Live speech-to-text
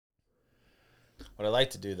What I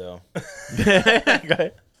like to do though Go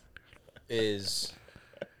ahead. is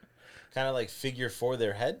kind of like figure four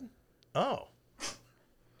their head. Oh.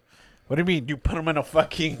 What do you mean? You put them in a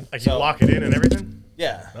fucking... Like you lock it in and everything?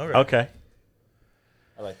 Yeah, Okay.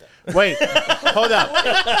 I like that. Wait. Hold up.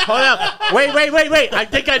 Wait. I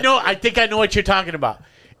think I know what you're talking about.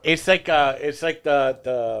 It's like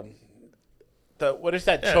the what is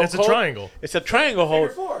that? Yeah, it's a chokehold? triangle. It's a triangle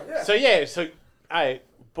hold. four, yeah. So all right,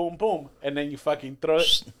 boom, boom, and then you fucking throw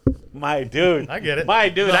it. My dude, I get it. My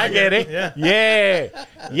dude, No, I get it. Yeah.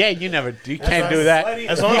 You can't do that.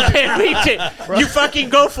 As long You as can't reach it. You fucking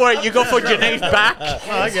go for it. You go for Janae's back.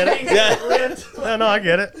 I get it. Yeah. No, I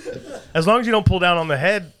get it. As long as you don't pull down on the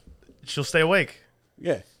head, she'll stay awake.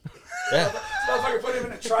 Yeah. Yeah, Motherfucker put him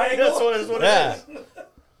in a triangle. That's what it yeah. is.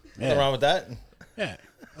 Nothing wrong with that. Yeah.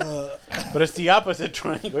 But it's the opposite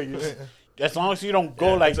triangle. As long as you don't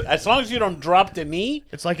go as long as you don't drop the knee,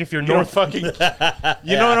 It's like if you're you don't north. fucking.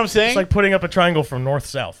 You know what I'm saying? It's like putting up a triangle from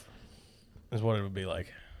north-south. Is what it would be like.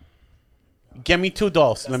 Get me 2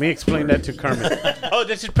 dolls. Let me explain that to Kermit. Oh,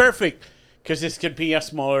 this is perfect because this could be a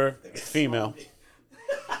smaller female.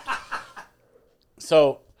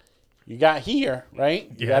 So you got here, right?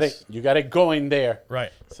 You got Yes. it. You got it going there.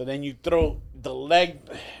 Right. So then you throw the leg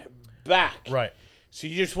back. Right. So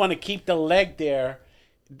you just want to keep the leg there.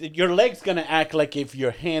 Your leg's gonna act like if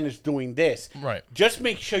your hand is doing this. Right. Just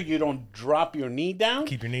make sure you don't drop your knee down.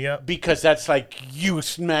 Keep your knee up. Because that's like you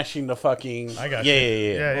smashing the fucking. I got yeah, you.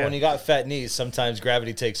 Yeah. Yeah, yeah. When you got fat knees, sometimes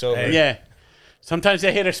gravity takes over. Hey. Yeah. Sometimes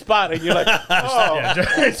they hit a spot and you're like, oh.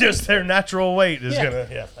 Yeah, just their natural weight is Yeah. gonna.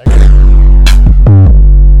 Yeah. I get it.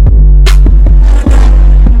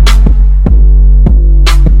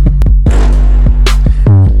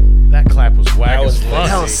 That clap was whack. That was as fuck. lazy.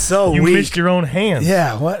 That was so You weak. missed your own hand.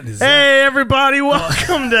 Yeah, what is that? Hey everybody,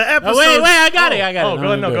 welcome to episode. Wait, I got it. Oh, go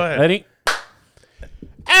ahead. No, go ahead. Ready?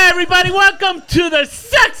 Everybody, welcome to the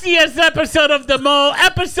sexiest episode of the Mole,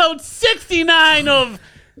 episode 69 of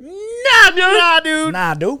Nadu.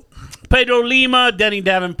 Nah, dude. Pedro Lima, Denny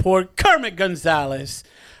Davenport, Kermit Gonzalez.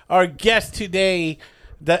 Our guest today,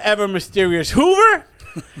 the ever mysterious Hoover.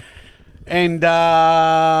 And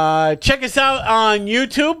check us out on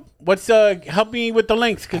YouTube. What's help me with the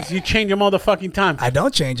links because you change your motherfucking time. I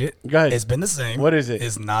don't change it. Go ahead. It's been the same. What is it?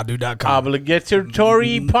 It's nadu.com.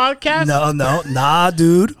 Obligatory podcast? No, nah,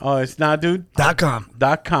 dude. Oh, it's nadu.com.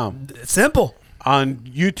 .com. It's simple. On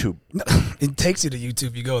YouTube. It takes you to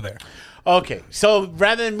YouTube. You go there. Okay, so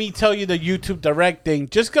rather than me tell you the YouTube direct thing,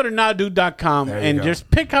 just go to nadu.com There you and go.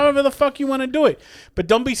 just pick however the fuck you want to do it. But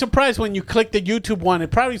don't be surprised when you click the YouTube one.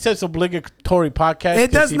 It probably says obligatory podcast.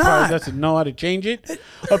 It does He probably not. doesn't know how to change it.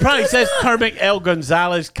 Or it probably says Kermit L.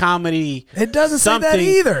 Gonzalez comedy. It doesn't something.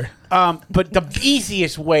 say that either. But the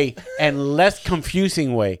easiest way and less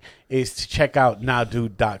confusing way is to check out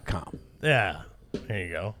nadu.com. Yeah. There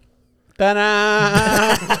you go.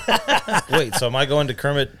 Ta-da! Wait, so am I going to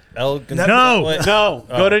Kermit L? No. Wait. No,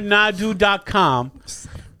 go to nadu.com,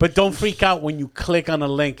 but don't freak out when you click on a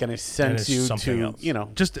link and it And sends it's you something to, else. you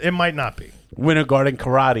know, Just it might not be, Winter Garden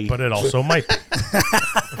Karate. but it also might be.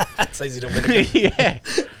 It's easy to win.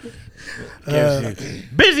 yeah.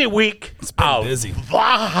 Busy week. It's been busy.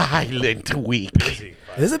 Violent week.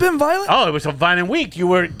 Has it been violent? Oh, it was a violent week. You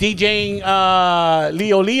were DJing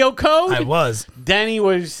Leo Code. I was. Danny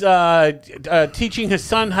was teaching his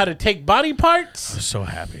son how to take body parts. I'm so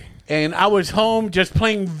happy. And I was home just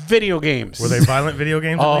playing video games. Were they violent video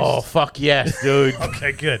games? at Oh, least? fuck yes, dude.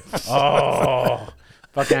 Okay, good. Oh,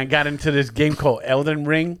 fucking! I got into this game called Elden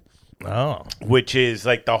Ring, Oh, which is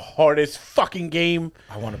like the hardest fucking game.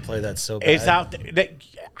 I want to play that so bad. It's out there.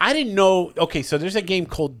 I didn't know. Okay, so there's a game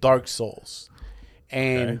called Dark Souls,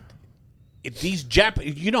 and these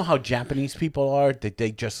you know how Japanese people are. That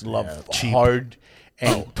they just love hard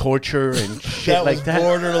and torture and shit That like was that.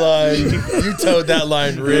 borderline. You towed that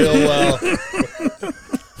line real well.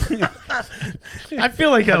 I feel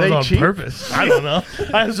like that Are was they on cheap? purpose. I don't know.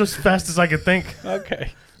 I was as fast as I could think.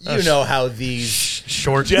 Okay. You know how these.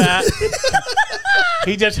 Short.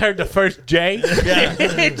 He just heard the first J.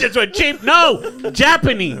 It just went cheap. No,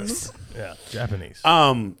 Japanese. Yeah, Japanese.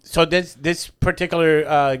 So this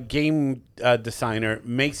particular game designer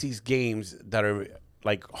makes these games that are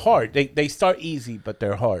like hard. They start easy, but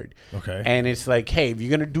they're hard. Okay. And it's like, hey, if you're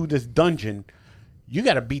gonna do this dungeon, you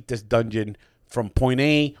gotta beat this dungeon from point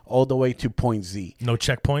A all the way to point Z. No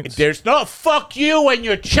checkpoints. There's no fuck you and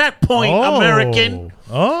your checkpoint, American.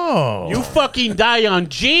 Oh. You fucking die on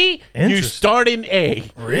G. You Interesting. start in A.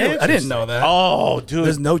 Really? I didn't know that. Oh, dude,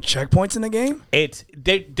 There's no checkpoints in the game?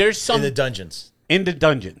 there's some In the dungeons. in the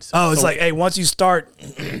dungeons. Oh, it's like, hey, once you start,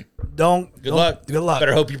 don't. Good luck. Good luck.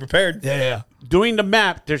 Better hope you're prepared. Yeah. Doing the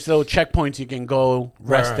map, there's little checkpoints you can go,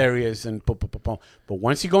 rest Right. areas, and boom, boom, boom, boom. But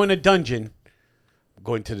once you go in a dungeon,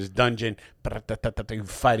 go into this dungeon,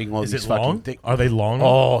 fighting all Is these it fucking long? things. Are they long?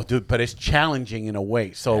 Oh, dude, but it's challenging in a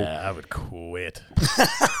way. So Yeah, I would quit.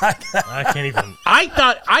 I can't even. I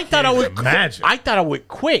thought I would imagine. I thought I would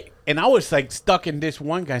quit, and I was like stuck in this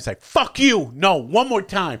one guy's like, "Fuck you!" No, one more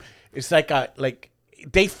time. It's like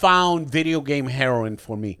they found video game heroin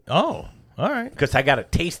for me Oh, all right. because I got a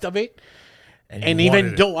taste of it, And and you even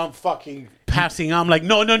wanted it. though I'm fucking passing, I'm like,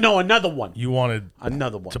 no, another one, You wanted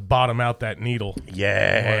another one. to bottom out that needle.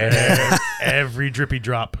 Yeah, Every drippy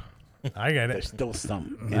drop. I get there's it. still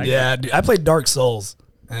some. Yeah, dude, I played Dark Souls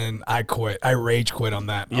and I quit. I rage quit on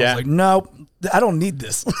that. I Yeah. was like, no, I don't need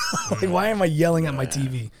this. Like, why am I yelling at my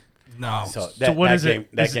TV? No. So that, what that is it? game,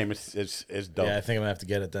 That Is- game is dope. Yeah, I think I'm gonna have to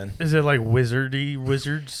get it then. Is it like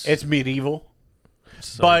wizards? It's medieval.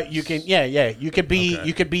 So- But you can, you could be, Okay.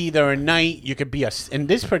 you could be either a knight, you could be in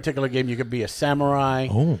this particular game, you could be a samurai.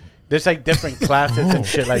 Oh. There's like different classes and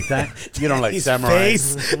shit like that. You don't like His samurai?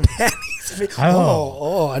 face. Danny's face.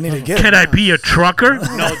 Oh, I need to get it. I be a trucker?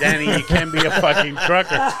 No, Danny, you can't be a fucking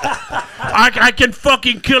trucker. I can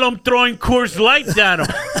fucking kill him throwing Coors Lights at him.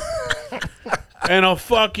 and a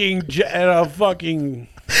fucking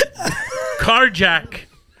carjack.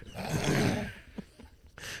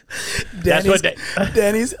 Danny's, what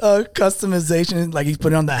Danny's customization, like he's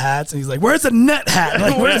putting on the hats and he's like, "Where's the net hat?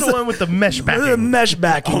 Like, Where's the one with the mesh where's the backing? mesh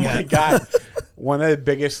backing?" Oh my at?" god! One of the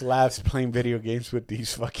biggest laughs playing video games with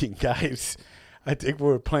these fucking guys. I think we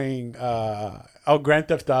were playing Grand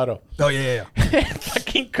Theft Auto. Oh yeah.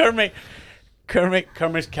 Fucking Kermit's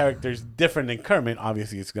character is different than Kermit.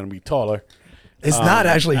 Obviously, it's gonna be taller. It's not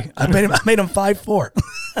actually. I made him 5'4".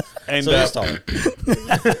 And So he's taller.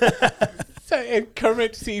 and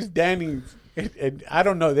Kermit sees Danny, and I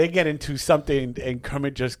don't know. They get into something, and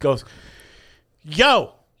Kermit just goes,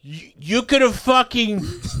 "Yo, you could have fucking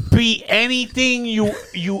be anything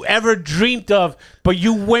you ever dreamed of, but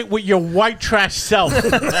you went with your white trash self."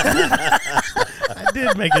 I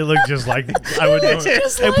did make it look just like I would.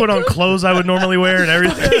 I put on clothes I would normally wear and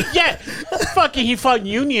everything. Yeah, fucking, he fought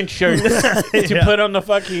Union shirts to put on the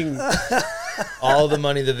fucking All the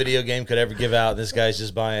money the video game could ever give out, this guy's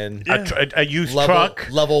just buying a used truck.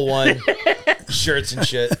 level 1 shirts and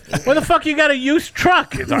shit. Where the fuck you got a used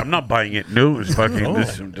truck? I'm not buying it new. It's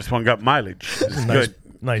fucking this one got mileage. It's good.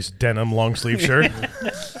 Nice denim long sleeve shirt.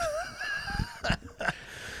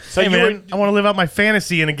 So Hey you man, I want to live out my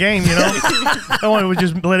fantasy in a game. You know, I don't want to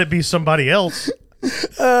just let it be somebody else.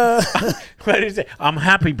 what is it? I'm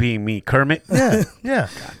happy being me, Kermit. Yeah.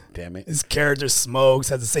 Damn it. His character smokes,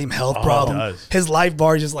 has the same health problem. does. His life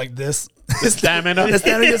bar is just like this. Stamina. His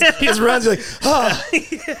stamina he just runs like,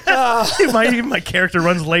 my character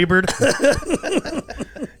runs labored.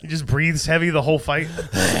 He just breathes heavy the whole fight.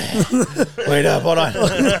 Wait up, hold on.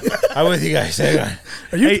 I'm with you guys. Hang on.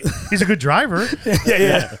 Hey, he's a good driver.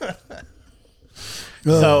 yeah.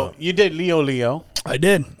 So you did Leo. I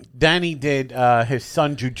did. Danny did his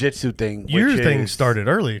son jujitsu thing. Your which thing is- started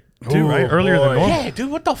early too, Ooh, right? Earlier boy. than normal. Yeah,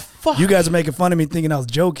 dude, what the fuck? You guys are making fun of me thinking I was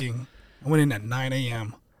joking. I went in at 9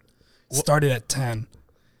 a.m. Started at 10.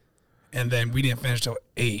 And then we didn't finish till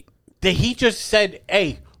 8. He just said,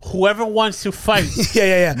 "Hey, whoever wants to fight,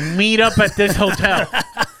 Yeah. meet up at this hotel."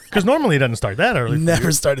 Because normally it doesn't start that early.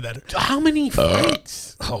 Never started that. How many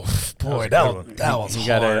fights? Oh, boy. That was a That good one. was You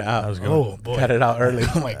hard. got it out. was good. Oh, boy. Got it out early.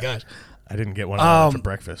 Oh, my gosh. I didn't get one after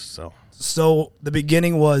breakfast, so So the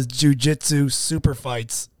beginning was jiu-jitsu super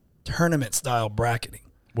fights, tournament style bracketing.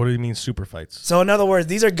 what do you mean super fights? So in other words,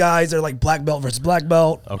 these are guys that are like black belt versus black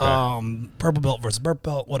belt, Okay. purple belt versus purple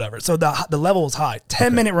belt, whatever. So the level was high.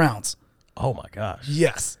 10-minute rounds. Oh my gosh.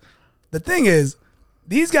 Yes. The thing is,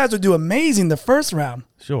 these guys would do amazing the first round,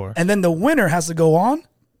 Sure. and then the winner has to go on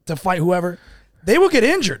to fight whoever. They will get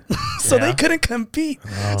injured, so Yeah. they couldn't compete.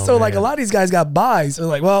 So like a lot of these guys got buys. They're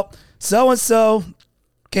like, well, so and so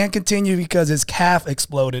can't continue because his calf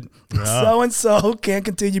exploded. So and so can't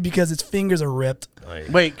continue because his fingers are ripped.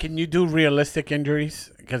 Wait, can you do realistic injuries?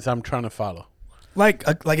 Because I'm trying to follow. Like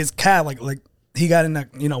his calf, like he got in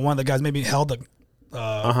one of the guys maybe held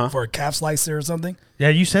for a calf slicer or something. Yeah,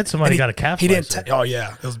 you said somebody And got a calf. He didn't. slicer. Oh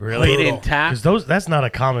yeah, it was Really? He brutal. didn't tap. Because that's not a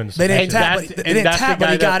common. They didn't And tap, that's- but and they didn't that's the tap, but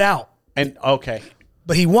guy he got that- out. And okay,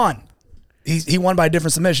 But he won. He won by a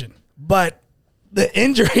different submission. But the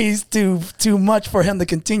injuries too much for him to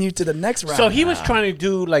continue to the next round. so he was trying to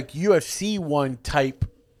do like UFC one type.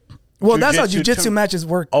 well, that's how jiu-jitsu jiu-jitsu too. matches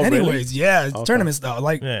work. Oh, really? Anyways, yeah, it's tournament style.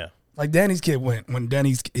 Like Yeah. like Danny's kid went when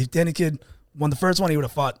Danny's kid won the first one. He would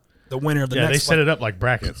have fought the winner of the Yeah, next they set fight. it up like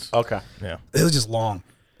brackets. Okay. Yeah. It was just long.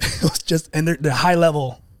 It was just, and they're high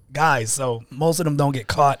level guys, so most of them don't get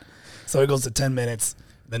caught. So it goes to 10 minutes.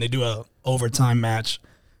 Then they do a overtime match,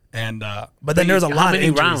 and but then there's a How lot of many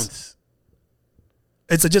injuries. rounds?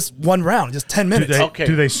 It's just one round, just 10 minutes. Okay.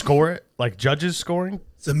 Do they score it like judges scoring?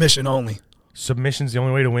 Submission only. Submission's the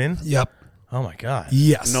only way to win? Yep. Oh my god.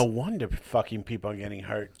 Yes. No wonder fucking people are getting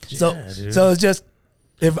hurt. So dude. so it's just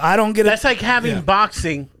if I don't get it, That's like having Yeah.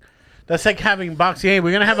 boxing. That's like having boxing. Hey,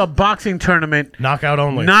 we're gonna have a boxing tournament. Knockout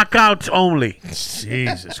only. Knockouts only.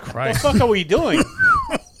 Jesus What the Christ. fuck are we doing?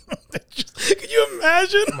 can you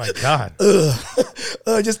imagine? Oh my god.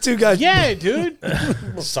 Just two guys. Yeah, dude.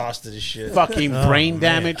 Sauced to the shit. Fucking brain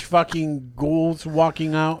damage. Fucking ghouls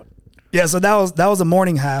walking out. Yeah. So that was the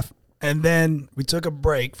morning half, and then we took a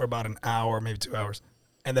break for about an hour, maybe 2 hours,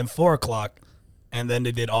 and then 4:00, and then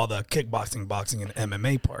they did all the kickboxing, boxing, and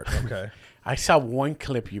MMA part. Okay. I saw one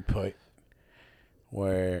clip you put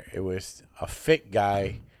where it was a fit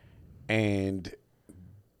guy and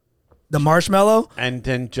The marshmallow.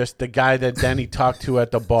 then just the guy that Danny talked to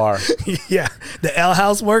at the bar. Yeah, the L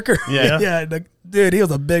House worker. Yeah. yeah. Dude, he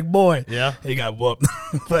was a big boy. Yeah. he got whooped,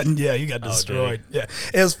 but yeah, he got destroyed. Yeah,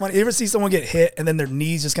 it was funny. You ever see someone get hit and then their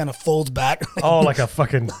knees just kind of folds back? Oh, like a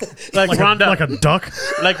fucking Like Ronda. like a duck.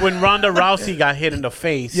 Like when Ronda Rousey got hit in the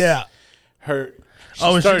face. Yeah, She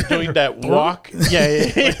Oh, and she started did doing her- that walk.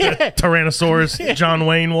 Yeah. Tyrannosaurus John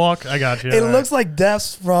Wayne walk. I got you. it looks like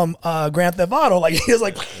deaths from Grand Theft Auto. Like he was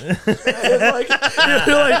like, you're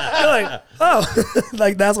like, oh,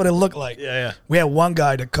 like that's what it looked like. Yeah. We had one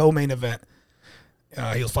guy, the co-main event.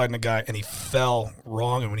 He was fighting a guy and he fell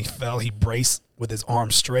wrong, and when he fell, he braced with his arm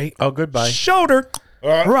straight. Oh, goodbye. Shoulder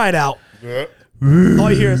right out. All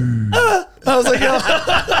you hear is, ah! I was like, yo.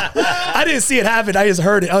 I didn't see it happen. I just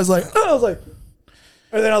heard it. I was like,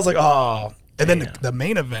 and then I was like, oh. And then the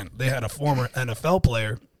main event, they had a former NFL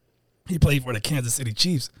player. He played for the Kansas City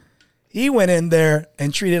Chiefs. He went in there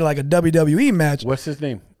and treated it like a WWE match. What's his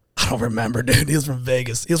name? I don't remember, dude. He was from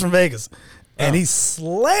Vegas. And he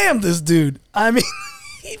slammed this dude. I mean,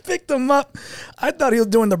 he picked him up. I thought he was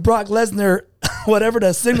doing the Brock Lesnar, whatever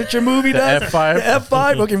the signature movie does. F5? The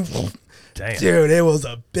F5. Looking, Damn. dude, it was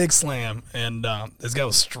a big slam. And this guy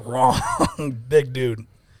was strong. Big dude.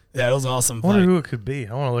 Yeah, it was an awesome I wonder fight. who it could be.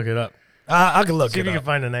 I want to look it up. I can look See if it you can up.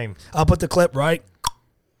 find a name. I'll put the clip right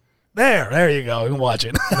there you go. You can watch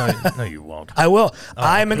it. No, you won't. I will.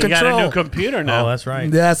 I'm in He got control. a new computer now. Oh, that's right.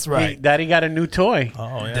 That's right. Daddy got a new toy.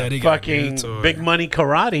 Oh, yeah. Daddy got a Fucking new toy. big money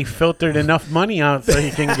karate filtered enough money out so he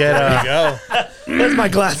can get a. Go. There's my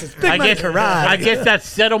glasses. Big money karate. I guess that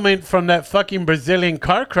settlement from that fucking Brazilian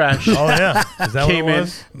car crash Oh, yeah. Is that came what it in.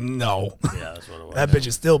 was? No. Yeah, that's what it was. That bitch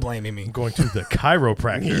is still blaming me. Going to the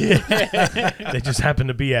chiropractor. They just happened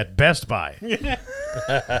to be at Best Buy.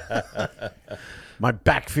 My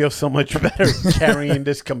back feels so much better carrying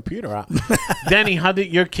this computer out. Danny, how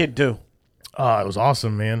did your kid do? Oh, it was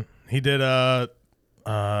awesome, man. He did a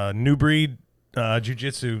new breed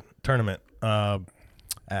jiu-jitsu tournament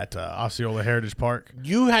at Osceola Heritage Park.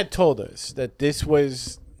 You had told us that this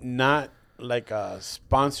was not like a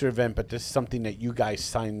sponsor event, but this is something that you guys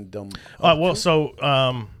signed them. Well, so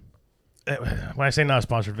when I say not a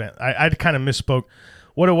sponsored event, I kind of misspoke.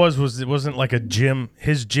 What it was it wasn't like a gym.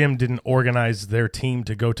 His gym didn't organize their team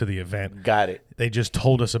to go to the event. Got it. They just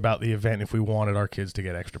told us about the event if we wanted our kids to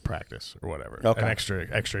get extra practice or whatever, Okay. an extra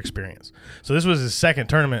experience. So this was his second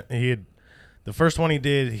tournament. The first one he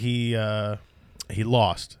did, he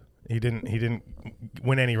lost. He didn't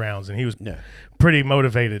win any rounds, and he was pretty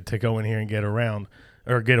motivated to go in here and get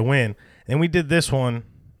a win. And we did this one,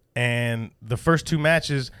 and the first two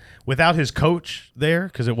matches without his coach there,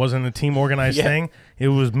 because it wasn't a team organized thing. It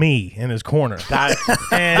was me in his corner.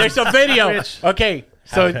 And There's a video. Which- Okay,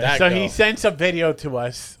 so that so go? he sends a video to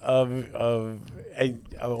us of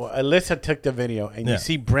Alyssa took the video, and Yeah. you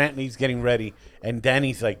see Brantley's getting ready, and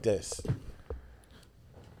Danny's like this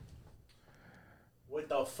with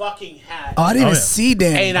the fucking hat. Oh, I didn't even yeah. see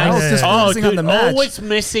Danny. And I was just focusing on the match. all what's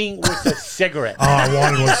missing was a cigarette. Oh, I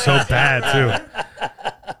wanted one so bad too.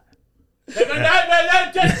 Take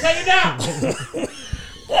it down.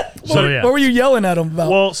 So yeah. What were you yelling at him about?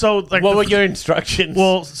 Well, so like What were your instructions?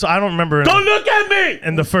 Well, so I don't remember. Don't look at me.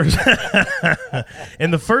 In the first,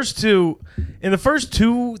 in the first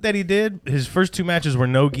two that he did, his first two matches were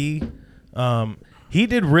no gi. He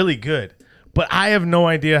did really good, but I have no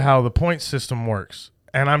idea how the point system works,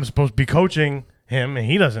 and I'm supposed to be coaching him, and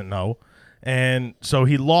he doesn't know, and so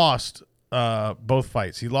he lost both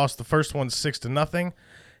fights. He lost the first one 6-0.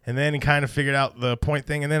 And then he kind of figured out the point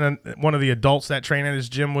thing. And then one of the adults that train at his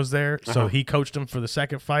gym was there. So he coached him for the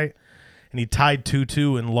second fight. and he tied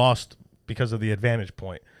 2-2 and lost because of the advantage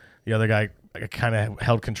point. The other guy kind of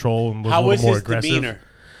held control and was a little more aggressive. Demeanor?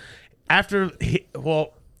 After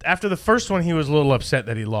the first one, he was a little upset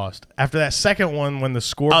that he lost. After that second one, when the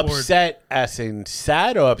scoreboard Upset as in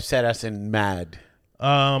sad or upset as in mad?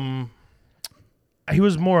 he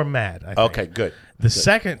was more mad. I think. Okay, good. The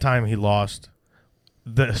second time he lost,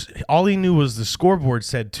 all he knew was the scoreboard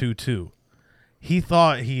said 2-2. He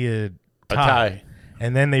thought he had A tie.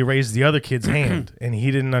 and then they raised the other kid's hand, and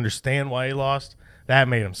he didn't understand why he lost. That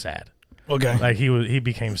made him sad. Okay. Like he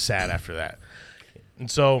became sad after that, and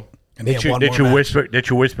so. And he Did had you, one did more you match. whisper? Did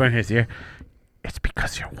you whisper in his ear? It's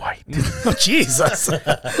because you're white. Oh, Jesus.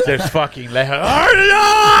 There's fucking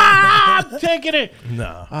I'm taking it.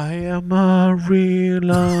 No. I am a real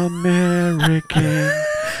American.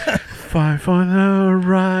 Fight for the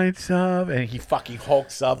rights of, and he fucking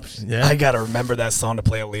hulks up. Yeah. I got to remember that song to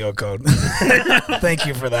play at Leo Code. Thank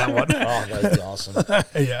you for that one. Oh, that's awesome.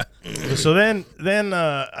 Yeah. So then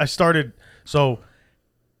I started. So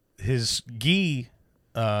his gi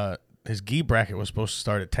bracket was supposed to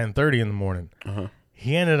start at 10:30 in the morning.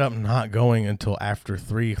 He ended up not going until after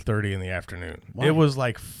 3:30 in the afternoon. Why? It was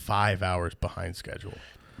like 5 hours behind schedule,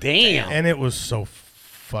 Damn. and it was so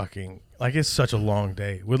fucking like it's such a long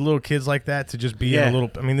day with little kids like that to just be in Yeah. a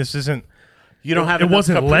little. I mean, this isn't. You don't have It enough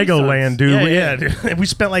wasn't Capri Legoland, Suns. dude. Yeah, Dude. We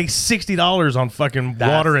spent like $60 on fucking That's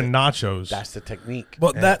water the- and nachos. That's the technique.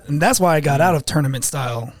 Well, that's why I got out of tournament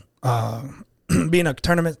style, being a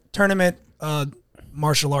tournament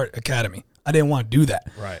martial art academy. I didn't want to do that.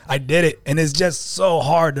 Right. I did it, and it's just so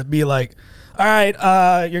hard to be like, all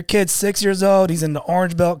right, your kid's 6 years old. He's in the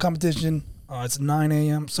orange belt competition. It's 9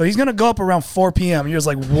 a.m. So he's gonna go up around 4 p.m. You're just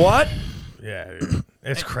like, what? Yeah, dude.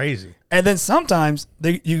 It's crazy And then sometimes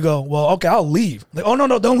you go, well, okay, I'll leave. Like, oh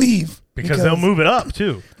no, don't leave because they'll move it up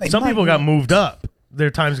too. They Some might people got move. moved up. Their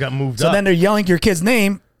times got moved So up. then they're yelling your kid's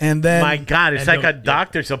name, and then My God, it's And like a don't-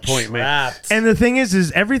 doctor's appointment. And the thing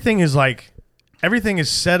is everything is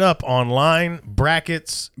set up online,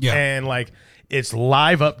 brackets, Yeah. and like it's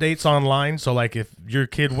live updates online. So like if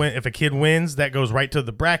a kid wins, that goes right to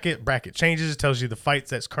the bracket. Bracket changes, tells you the fights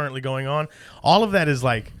that's currently going on. All of that is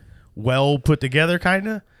like well put together, kind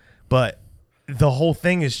of, but the whole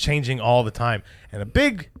thing is changing all the time. And a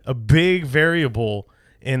big variable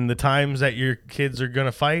in the times that your kids are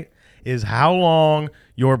gonna fight is how long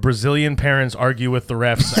your Brazilian parents argue with the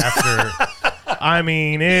refs after. I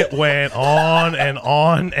mean, it went on and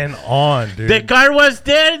on and on, dude. The car was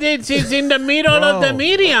there. It's in the middle of the Bro,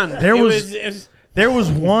 median. there It was- it was- There was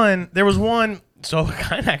one. So it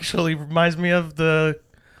kind of actually reminds me of the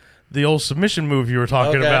old submission move you were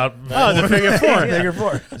talking Okay. about. Oh, the figure four. figure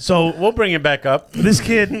four. So We'll bring it back up. this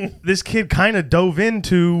kid kind of dove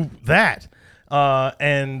into that,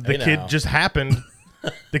 and the Hey, kid now. just happened.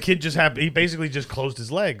 He basically just closed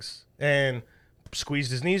his legs and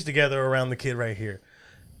squeezed his knees together around the kid right here.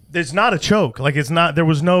 There's not a choke. Like it's not. There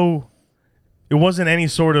was no. It wasn't any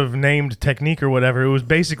sort of named technique or whatever. It was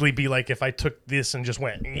basically be like if I took this and just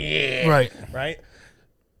went, yeah, Right. right?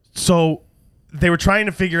 So they were trying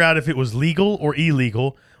to figure out if it was legal or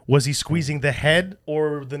illegal. Was he squeezing the head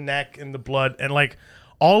or the neck and the blood and like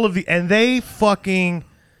all of the and they fucking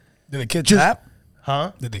Did the kid tap?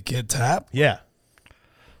 huh? Did the kid tap? Yeah.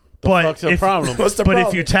 But Fuck's the problem? What's the but problem?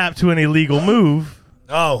 if you tap to an illegal move,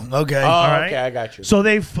 Oh, okay. Oh, right. okay, I got you. so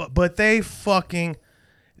they fucking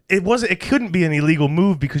it couldn't be an illegal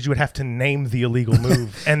move because you would have to name the illegal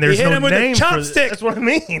move and there's hit no him with the name for chopstick. that's what I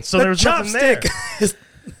mean. So the there was nothing there. chopstick.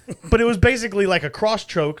 But it was basically like a cross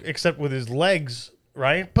choke, except with his legs,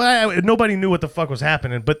 right? But nobody knew what the fuck was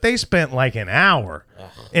happening. But they spent like an hour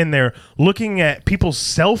in there looking at people's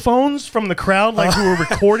cell phones from the crowd, like who were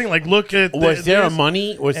recording. Like, look at was there this.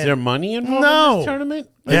 money? Was there money involved No. in this tournament?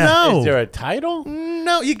 Yeah. No. Is there a title?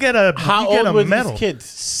 No, you get a How you get old a were these medal. kids?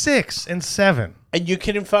 6 and 7. And you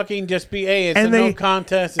couldn't fucking just be, hey, it's And a they no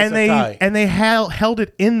contest. It's and a tie. they held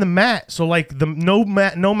it in the mat, so like the no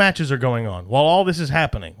matches are going on while all this is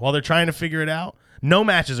happening. While they're trying to figure it out, no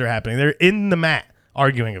matches are happening. They're in the mat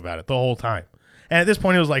arguing about it the whole time. And at this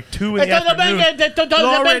point, it was like 2 in the afternoon.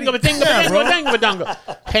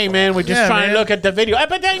 Hey man, we're just Yeah, trying man. to look at the video.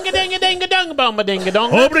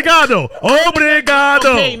 Obrigado,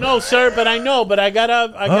 obrigado. Okay, no sir, but I know, but I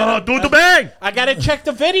gotta Do the bang. I gotta check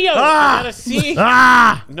the video. Ah. I gotta see.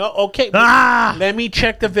 Ah, No, okay. Ah. Let me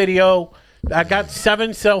check the video. I got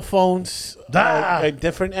 7 cell phones. Ah. A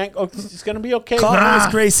different angle. It's gonna be okay. Call Horace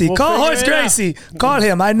Gracie. We'll Call figure Horace it out. Gracie. Call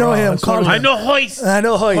him. I know him. that's Call what him. I know Hoist. I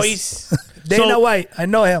know Hoist. Hoist. Dana So- White. I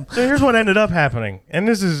know him. So here's what ended up happening, and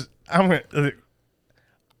this is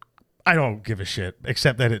I don't give a shit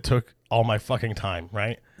except that it took all my fucking time.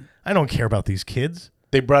 Right? I don't care about these kids.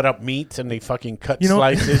 They brought up meats and they fucking cut You know-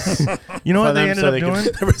 slices. You know For what they them ended so up they can- doing?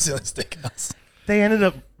 The Brazilian steakhouse. They ended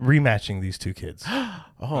up rematching these two kids.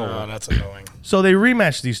 Oh, that's annoying. So they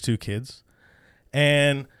rematched these two kids,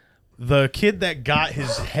 and the kid that got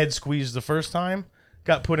his head squeezed the first time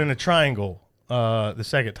got put in a triangle the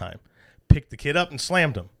second time. Picked the kid up and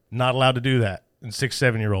slammed him. Not allowed to do that. And 6,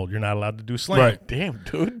 7-year-old, you're not allowed to do slam. Right. Damn,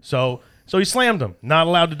 dude. So he slammed him. Not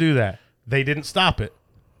allowed to do that. They didn't stop it.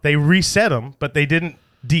 They reset him, but they didn't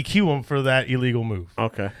DQ him for that illegal move.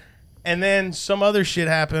 Okay. And then some other shit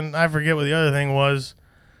happened. I forget what the other thing was,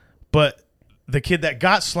 but the kid that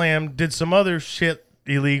got slammed did some other shit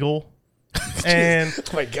illegal. And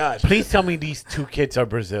Oh my God. Please tell me these two kids are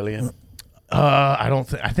Brazilian. I don't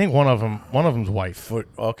think. I think one of them's white.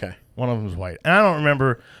 Okay. One of them's white. And I don't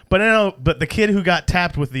remember, but I know. But the kid who got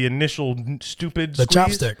tapped with the initial stupid The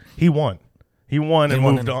squeeze, chopstick. he won. He won and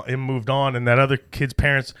won moved and- on. And moved on. And that other kid's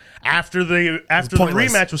parents, after the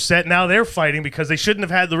pointless. rematch was set, now they're fighting because they shouldn't have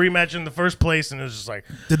had the rematch in the first place. And it was just like,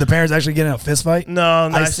 Did the parents actually get in a fist fight? no,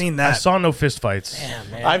 I've seen that. I saw no fist fights.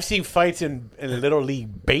 I've seen fights in Little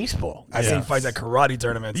League Baseball. I've seen fights at karate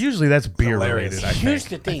tournaments. Usually that's beer Hilarious. related. I Here's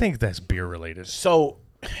think. the thing. I think that's beer related. So,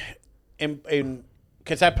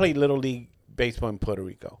 because I played Little League Baseball in Puerto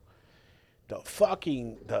Rico,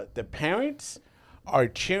 the parents are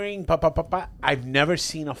cheering. I've never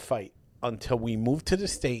seen a fight until we moved to the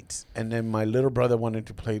States, and then my little brother wanted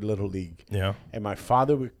to play Little League. Yeah. And my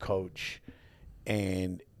father would coach,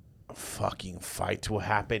 and fucking fights will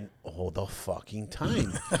happen all the fucking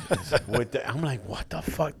time. I'm like, what the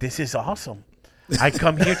fuck? This is awesome. I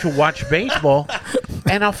come here to watch baseball,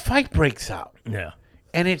 and a fight breaks out. Yeah.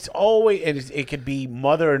 And it's always, it could be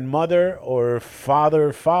mother and mother, or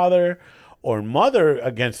father, or mother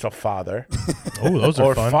against a father, Oh, those are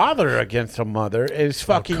or fun. father against a mother. It's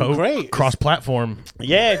fucking great. Cross-platform.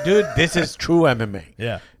 Yeah, dude, this is true MMA.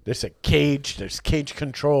 Yeah. There's a cage, there's cage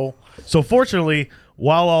control. So fortunately,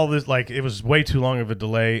 while all this, like, it was way too long of a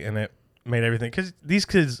delay, and it made everything, because these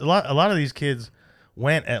kids, a lot of these kids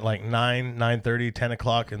went at like 9:30, 10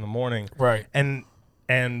 o'clock in the morning, Right. and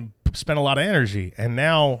spent a lot of energy, and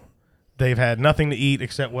now they've had nothing to eat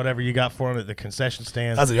except whatever you got for them at the concession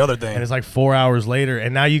stand. That's the other thing. And it's like 4 hours later,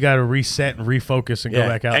 and now you got to reset and refocus and go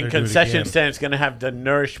back out and there and do it concession again. stand's gonna have the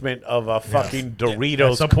nourishment of a fucking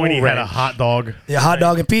Doritos. At some point, he Cool had a Ranch. hot dog. Yeah, hot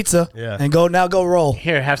dog and pizza. Yeah. And go roll.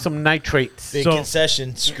 Here, have some nitrates. Big So-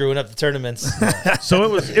 concession, screwing up the tournaments.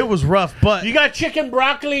 So it was rough, but You got chicken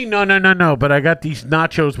broccoli? No. But I got these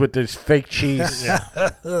nachos with this fake cheese.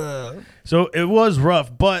 So it was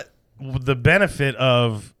rough, but the benefit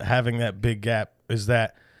of having that big gap is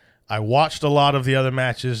that I watched a lot of the other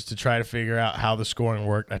matches to try to figure out how the scoring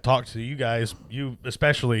worked. I talked to you guys. You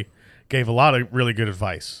especially gave a lot of really good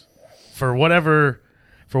advice for whatever.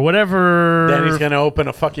 Then he's gonna open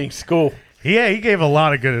a fucking school. Yeah, he gave a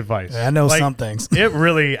lot of good advice. Yeah, I know some things. It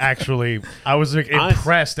really, actually, I was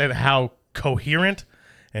impressed at how coherent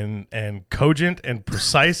and cogent and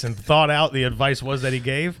precise and thought out the advice was that he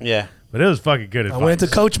gave. Yeah. But it was fucking good I advice. went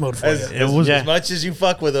into coach mode for you. It was Yeah. As much as you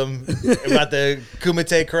fuck with them about the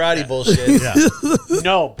Kumite karate bullshit, yeah.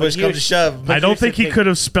 No, but push comes to shove. I don't think he could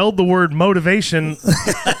have spelled the word motivation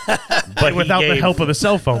but without the help of the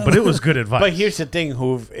cell phone, but it was good advice. But here's the thing,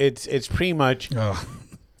 Hoove. It's pretty much Ugh.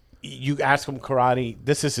 you ask him karate.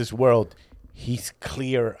 This is his world. He's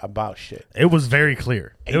clear about shit. It was very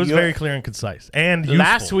clear. It was you- very clear and concise. And useful.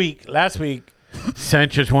 Last week,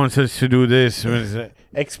 Sanchez wants us to do this.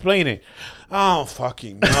 Explain it. Oh,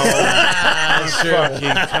 fucking no.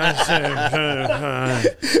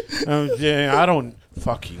 I don't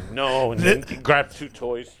fucking know. And then grab two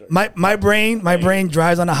toys. My brain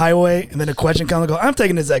drives on the highway, and then a question comes and go, I'm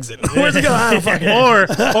taking this exit. Where's it going? I don't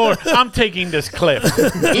fucking or I'm taking this cliff.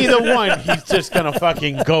 Either one, he's just gonna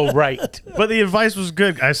fucking go right. But the advice was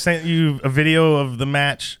good. I sent you a video of the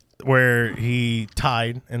match where he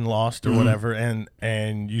tied and lost or whatever,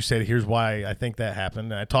 and you said, here's why I think that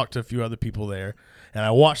happened. And I talked to a few other people there, and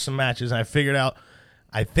I watched some matches, and I figured out,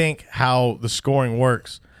 I think, how the scoring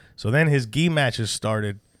works. So then his gi matches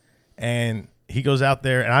started, and he goes out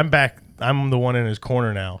there, and I'm back. I'm the one in his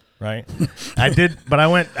corner now, right? I did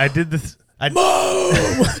this. I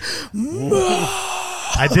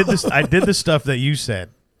did the stuff that you said,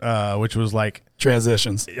 which was like,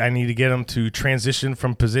 transitions. I need to get him to transition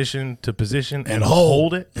from position to position and hold.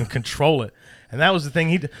 hold it and control it. And that was the thing.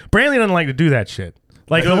 Brantley doesn't like to do that shit.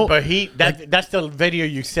 Like, the whole- But that's the video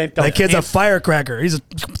you sent. That kid's a firecracker. he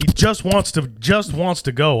just wants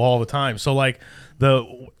to go all the time. So like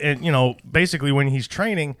basically when he's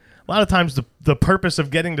training, a lot of times the purpose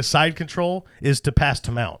of getting to side control is to pass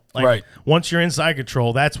to mount. Like, right. Once you're in side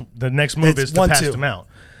control, that's the next move It's is to pass 1-2. to mount.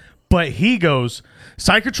 But he goes,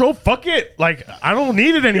 side control, fuck it. Like, I don't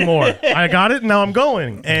need it anymore. I got it, and now I'm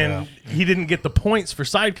going. And he didn't get the points for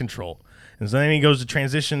side control. And so then he goes to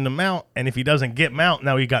transition to mount, and if he doesn't get mount,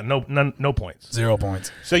 now he got no points. 0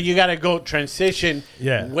 points. So you got to go transition,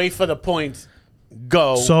 wait for the points,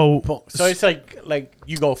 go. So it's like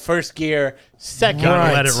you go first gear, second.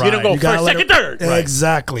 Gotta let it You don't ride. go first, second, third.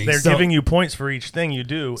 Exactly. They're giving you points for each thing you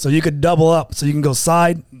do. So you could double up. So you can go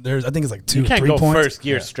side. There's, I think it's like 2 You can't 3 go points. first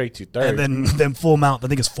gear straight to third. And then full mount. I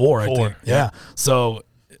think it's 4. I think. Yeah. So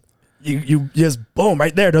you just boom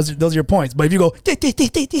right there. Those are your points. But if you go,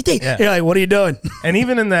 you're like, what are you doing? And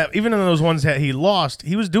even in those ones that he lost,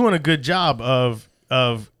 he was doing a good job of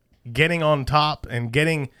getting on top and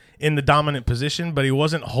getting in the dominant position, but he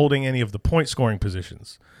wasn't holding any of the point scoring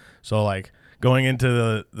positions. So like going into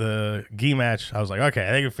the gi match, I was like,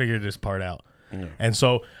 okay, I can figure this part out. And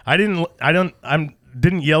so I didn't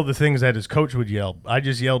yell the things that his coach would yell. I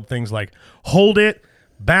just yelled things like hold it,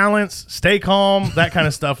 balance, stay calm, that kind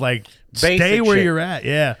of stuff. Like stay where you're at.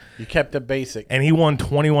 Yeah. You kept it basic. And he won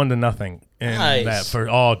 21-0 in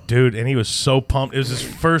that dude. And he was so pumped. It was his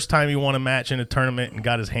first time he won a match in a tournament and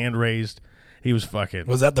got his hand raised. He was fucking.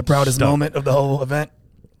 Was that the proudest moment of the whole event?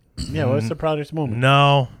 Yeah, what's the proudest moment?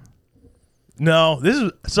 No. This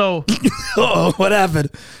is so. What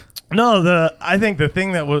happened? No, I think the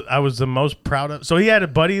thing that I was the most proud of. So he had a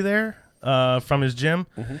buddy there from his gym.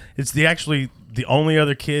 Mm-hmm. It's the only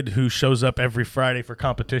other kid who shows up every Friday for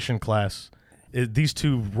competition class. These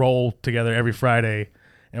two roll together every Friday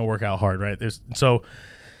and work out hard, right? So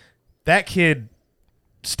that kid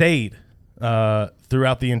stayed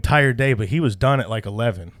throughout the entire day, but he was done at like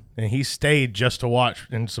 11. And he stayed just to watch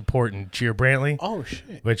and support and cheer Brantley. Oh,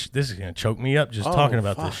 shit. Which, this is going to choke me up just talking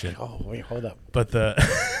about this shit. Oh, wait, hold up. But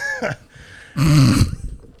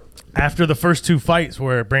after the first 2 fights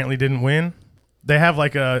where Brantley didn't win, they have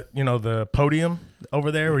like the podium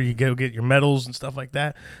over there where you go get your medals and stuff like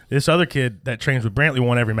that. This other kid that trains with Brantley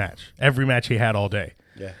won every match he had all day.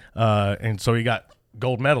 Yeah. And so he got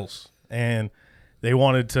gold medals, and they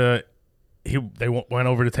wanted to. They went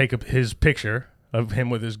over to take his picture of him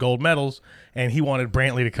with his gold medals, and he wanted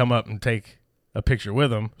Brantley to come up and take a picture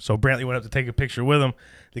with him. So Brantley went up to take a picture with him.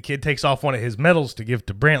 The kid takes off one of his medals to give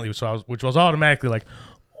to Brantley, which was automatically like,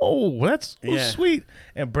 oh, that's sweet.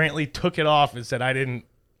 And Brantley took it off and said, I didn't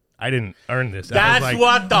earn this. That's like,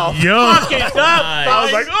 what the fuck is up. I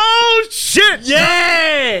was like, oh shit.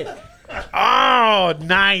 Yeah. Oh,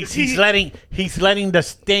 nice. He's letting the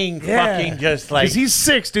sting fucking just like. Because he's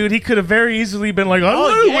 6, dude. He could have very easily been like,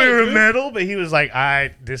 wear a medal. But he was like,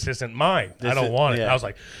 this isn't mine. I don't want it. I was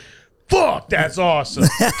like, fuck, that's awesome.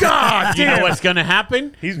 God damn. You know what's going to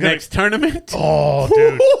happen? Next tournament? Oh,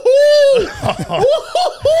 dude.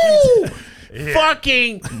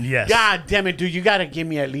 Fucking yes. God damn it, dude. You got to give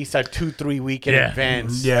me at least a 2-3 week in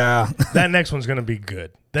advance. Yeah. That next one's going to be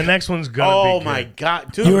good. The next one's going to be good. Oh, my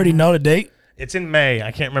God, dude. You already know the date? It's in May.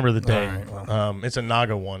 I can't remember the day. All right, it's a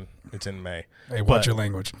Naga one. It's in May. Hey, watch your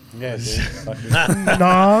language. Yeah, dude.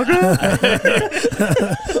 Naga?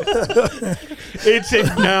 It's in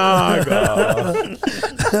Naga.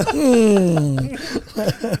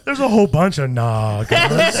 There's a whole bunch of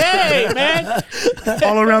Nagas Hey, man.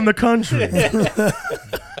 all around the country.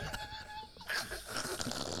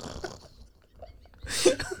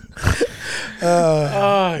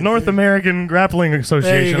 North American Grappling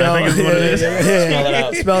Association, I think is what it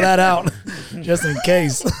is. Spell that out. Just in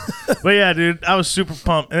case. But yeah, dude, I was super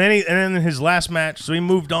pumped. And then in his last match, so he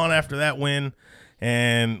moved on after that win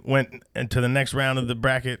and went into the next round of the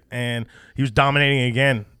bracket, and he was dominating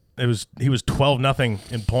again. He was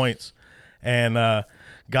 12-0 in points, and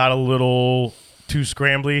got a little too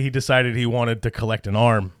scrambly. He decided he wanted to collect an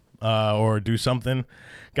arm or do something.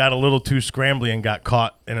 Got a little too scrambly and got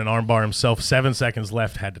caught in an armbar himself. 7 seconds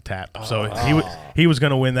left, had to tap. So he was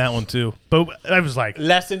going to win that one too. But I was like,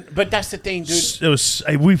 but that's the thing,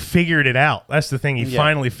 dude. We figured it out. That's the thing. He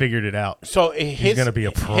finally figured it out. So he's going to be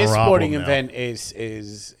a problem. His sporting now. event is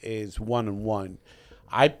 1-on-1.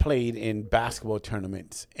 I played in basketball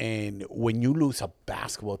tournaments, and when you lose a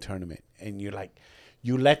basketball tournament, and you're like,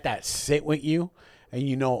 you let that sit with you. And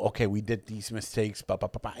you know, okay, we did these mistakes,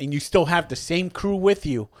 and you still have the same crew with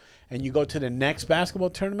you, and you go to the next basketball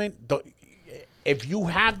tournament. If you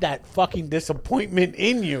have that fucking disappointment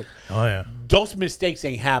in you, those mistakes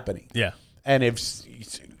ain't happening. Yeah. And if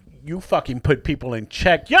you fucking put people in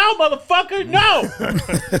check, yo, motherfucker, no,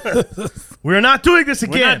 we're not doing this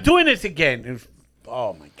again. We're not doing this again.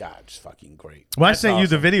 Oh my God, it's fucking great. Well, I That's sent you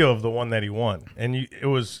the awesome. video of the one that he won, and it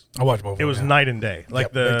was I watched both. it was night and day.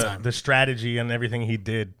 Like big time. the strategy and everything he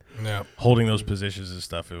did, Yeah. holding those positions and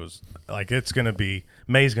stuff. It was like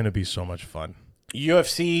May's gonna be so much fun.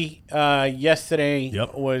 UFC yesterday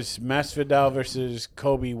Yep. was Masvidal versus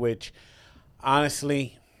Kobe, which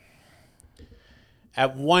honestly,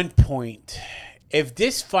 at one point, if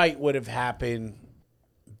this fight would have happened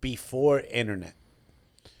before internet,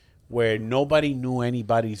 where nobody knew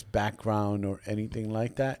anybody's background or anything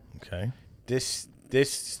like that, Okay. this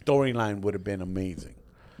storyline would have been amazing.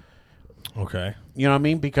 Okay. You know what I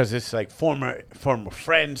mean? Because it's like former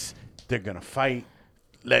friends, they're gonna fight.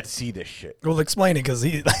 Let's see this shit. Well, explain it because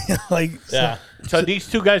he like. Yeah. So these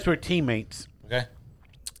two guys were teammates, Okay.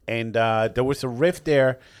 and there was a rift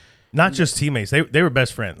there. Not just teammates. They were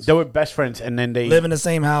best friends. They were best friends, and then they Live in the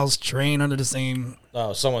same house, train under the same.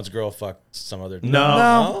 Oh, someone's girl fucked some other.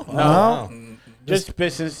 No. just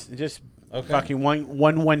business, just Okay. fucking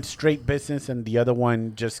one went straight business, and the other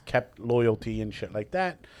one just kept loyalty and shit like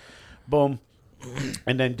that. Boom,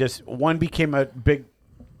 and then just one became a big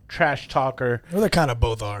trash talker, Well, they kind of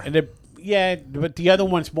both are. and but the other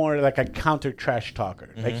one's more like a counter trash talker.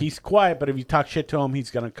 Like he's quiet, but if you talk shit to him, he's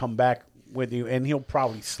gonna come back with you, and he'll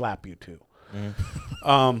probably slap you too.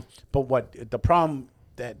 But what the problem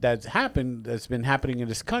that's been happening in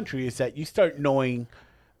this country is that you start knowing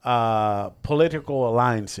political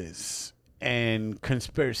alliances and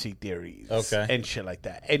conspiracy theories, Okay. and shit like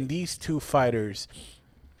that. And these two fighters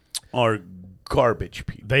are garbage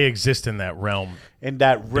people They exist in that realm. in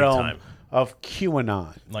that realm time. of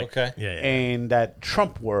QAnon. Like, Okay. Yeah. In that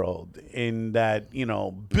Trump world, in that,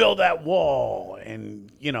 build that wall,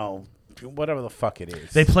 and, whatever the fuck it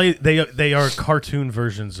is. They are cartoon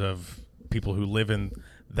versions of people who live in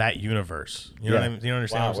that universe. You know what I mean? You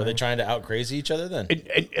understand? Wow. what Were I'm they saying? trying to out crazy each other then?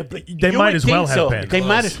 They might as well have been. They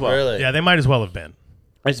might as well. Really? Yeah, they might as well have been.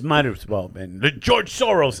 It might as well been. The George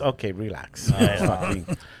Soros. Okay, relax. Fucking-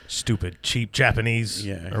 Stupid, cheap Japanese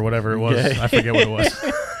Yeah. or whatever it was. Yeah. I forget what it was.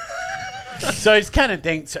 So it's kind of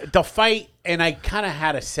thing. So the fight, and I kind of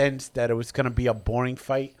had a sense that it was going to be a boring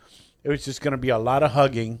fight. It was just going to be a lot of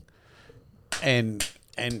hugging and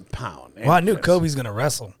pound. And Well, I knew Kobe's gonna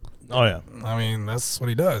wrestle. Oh yeah, I mean, that's what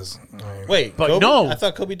he does. I mean, Wait, But Kobe? no. I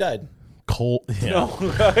thought Kobe died. Cole. Yeah. No.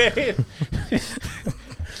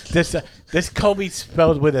 This Kobe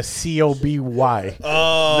spelled with a C-O-B-Y.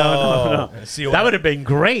 Oh. No. See what- That would have been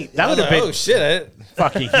great. That would have been Oh shit!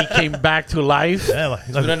 fucking. He came back to life. Yeah, like,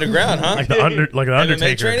 Been underground, huh? like an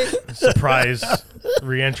Undertaker training? surprise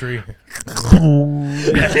re-entry.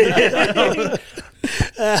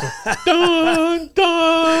 Dun,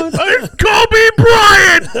 dun. It's Kobe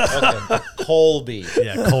Bryant. Okay. Colby.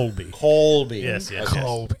 Yeah, Colby. Colby. Yes, yes. Okay.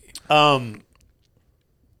 Kobe.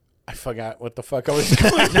 I forgot what the fuck I was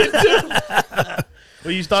going into.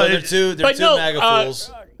 Well, you So thought they're two But MAGA no,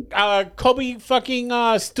 fools. Kobe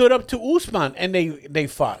fucking stood up to Usman, and they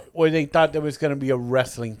fought, or they thought there was going to be a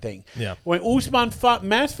wrestling thing. Yeah. When Usman fought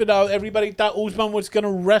Masvidal, everybody thought Usman was going to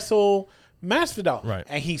wrestle Masvidal. Right.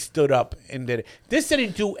 And he stood up and did it. This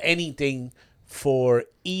didn't do anything for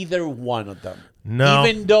either one of them. No.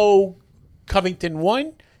 Even though Covington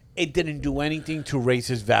won, it didn't do anything to raise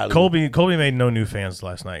his value. Colby made no new fans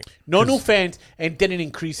last night. No new fans, and didn't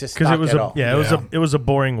increase his stock Because it was at all. it was a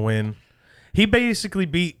boring win. He basically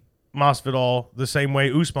beat Masvidal the same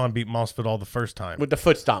way Usman beat Masvidal the first time With the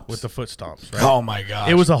foot stomps. with the foot stomps. Right? Oh my gosh.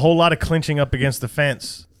 It was a whole lot of clinching up against the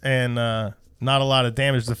fence and not a lot of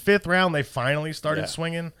damage. The fifth round, they finally started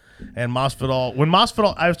swinging, and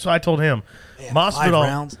Masvidal. I told him, 5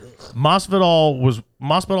 rounds.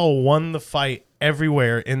 Masvidal won the fight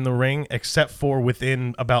everywhere in the ring except for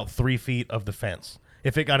within about 3 feet of the fence.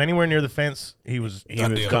 If it got anywhere near the fence, he was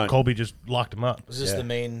gone. Colby just locked him up. Was this the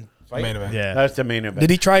main fight? Main event. Yeah, That's the main event. Did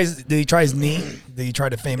he try his knee? Did he try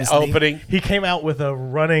the famous knee? Opening? he came out with a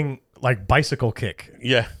running like bicycle kick.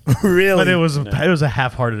 Yeah. Really? But it was a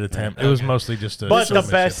half-hearted attempt. It was mostly just a But the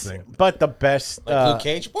submissive best, thing. Like Luke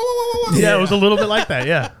Cage? Whoa, whoa, whoa, whoa. Yeah, it was a little bit like that.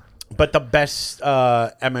 Yeah. but the best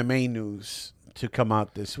MMA news to come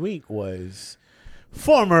out this week was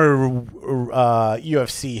former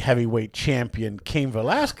UFC heavyweight champion Cain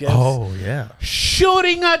Velasquez yeah.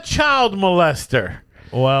 shooting a child molester.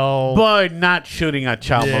 Well, But not shooting a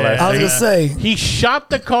child molester. I was gonna say. He shot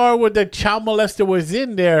the car where the child molester was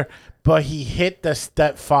in there, but he hit the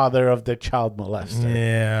stepfather of the child molester.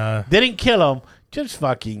 yeah. Didn't kill him, just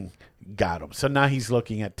fucking got him. So now he's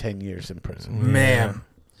looking at 10 years in prison. Man.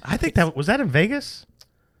 I think that was in Vegas.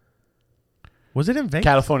 Was it in Vegas?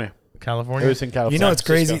 California. California. It was in California. You know what's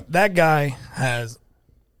crazy? Francisco. That guy has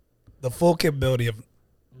the full capability of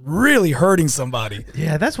really hurting somebody.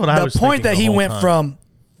 Yeah, that's what I was The point thinking that he whole went time. from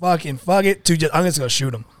fucking fuck it to just I'm just gonna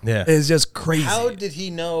shoot him. Yeah. It's just crazy. How did he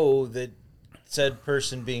know that said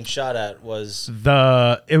person being shot at was?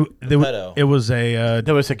 It was a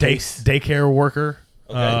There was a case. daycare worker,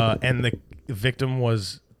 Okay. and the victim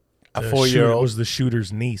was A the 4-year-old. was the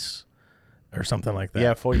shooter's niece, or something like that.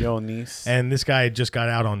 Yeah, 4-year-old niece. And this guy just got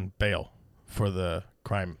out on bail for the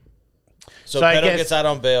crime. So I pedo guess- gets out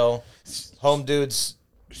on bail. Home dude's.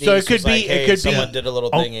 So it niece could was be- like, it hey, could be- someone did a little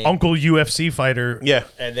thingy, Uncle UFC fighter. Yeah.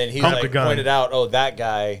 and then he's Pump the like gun. pointed out, oh, that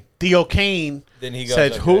guy. Theo Kane Then he goes,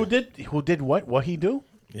 says, okay. who did what? What he do?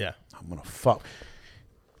 Yeah. I'm gonna fuck.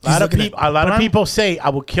 He's A lot of looking people. at- A lot of I'm- people say I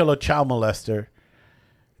will kill a child molester.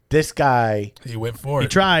 This guy, He went for He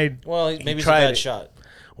it. tried. Well, maybe he's a tried bad it. shot.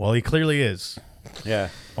 Well, he clearly is. yeah.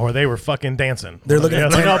 Or they were fucking dancing. They're looking Yeah,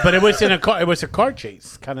 at like- No, but it was in a car. It was a car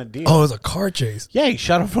chase kind of deal. Oh, it was a car chase. Yeah, he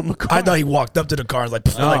shot him from the car. I thought he walked up to the car and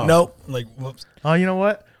like, like nope, like whoops. Oh, you know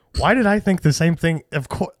what? Why did I think the same thing? Of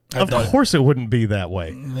thought- course, it wouldn't be that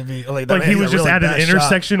way. Maybe Like man, he a was just really at an bad shot.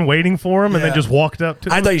 intersection waiting for him, and then Yeah. just walked up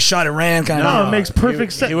to. I him. thought he shot and ran kind No, of. it makes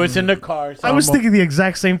perfect sense. He was in the car. so I was I'm- thinking the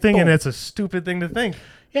exact same thing, and Boom. it's a stupid thing to think.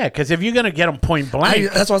 Yeah, because if you're gonna get him point blank,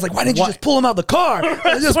 That's why I was like, why didn't you just pull him out the car?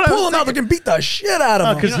 Just what I pull was him out and beat the shit out of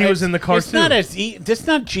him. Because he was in the car it's too. not as it's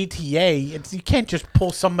not GTA. It's you can't just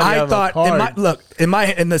pull somebody out I of thought a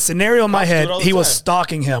car. in the scenario in my Cops do head, it all the he was time.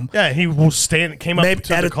 stalking him. Yeah, he was came up Maybe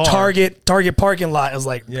to at the a car. Target parking lot. I was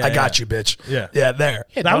like, Yeah, I got yeah. you, bitch. Yeah. there.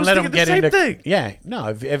 Yeah, I don't was let him thinking the get same in the thing. Yeah, no.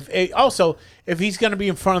 If also if he's gonna be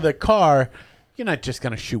in front of the car, you're not just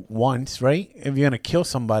gonna shoot once, right? If you're gonna kill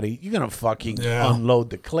somebody, you're gonna fucking Yeah. unload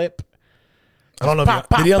the clip. I don't know. Pop,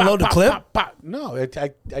 Did he pop, unload the pop, clip? pop, pop. No, I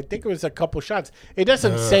think it was a couple shots. It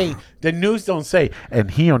doesn't say the news don't say, and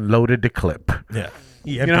he unloaded the clip. Yeah,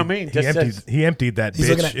 he know what I mean? Just says- He emptied that. He's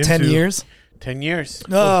bitch looking at 10 into- years. 10 years.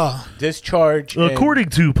 Oh, Discharge. and- According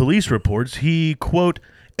to police reports, he quote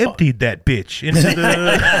emptied that bitch into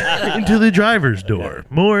the into the driver's door.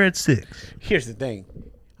 More at 6. Here's the thing.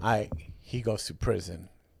 He goes to prison.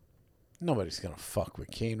 Nobody's gonna fuck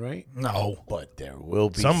with Kane, right? no. But there will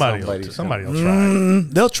be Somebody somebody. will try.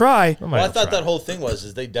 They'll try. Well, I thought that whole thing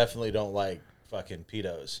was they definitely don't like fucking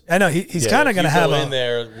pedos. I know. He's Yeah, kind of You going to have go a. in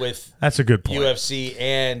there with That's a good point. UFC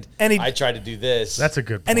and And he- I tried to do this. That's a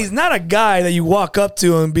good point. And he's not a guy that you walk up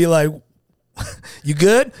to and be like, "You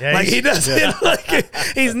good?" Yeah, like he's- he doesn't.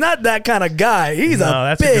 Like he's not that kind of guy. He's No,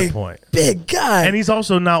 a that's a big, good point. big guy. And he's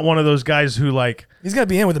also not one of those guys who like. He's gonna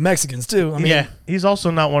be in with the Mexicans too. I mean, Yeah. He's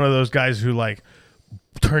also not one of those guys who like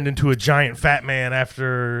turned into a giant fat man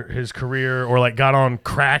after his career, or like got on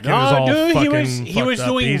crack and was No, all dude, fucking he was fucked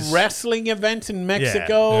up. doing He's- wrestling events in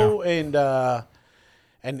Mexico,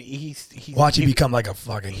 and he's watch you become like a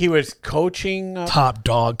fucking he was coaching. top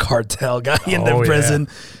dog cartel guy in the Oh, yeah. prison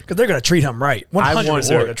because they're gonna treat him right. 100% I they're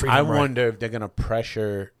wonder. gonna treat him right. wonder if they're gonna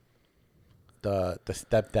pressure the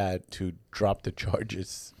stepdad to drop the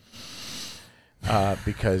charges.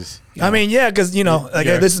 Because I mean, yeah, because you know, like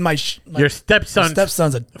your- this is my your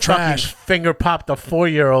stepson's a trash. fucking finger popped a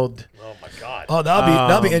 4-year-old. Oh my god. Oh,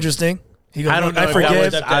 that'll be interesting. He goes, I don't know. I if that forgive.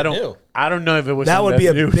 was, Stepdad I don't. knew. I don't know if it was. That on would be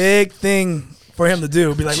a news. big thing for him to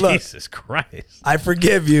do. Be like, look, Jesus Christ. I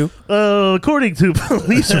forgive you. According to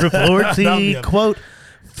police reports, That'll be he a- quote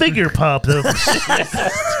figure popped up.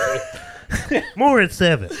 More at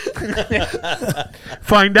 7.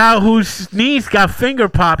 Find out whose niece got finger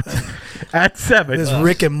popped at 7. This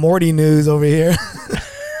Rick and Morty news over here.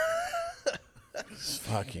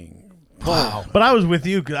 fucking. Wow. But I was with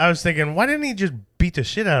you. 'Cause I was thinking, why didn't he just beat the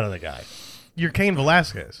shit out of the guy? You're Cain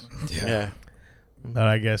Velasquez. Yeah. But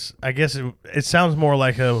I guess it sounds more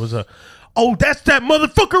like it was a, oh, that's that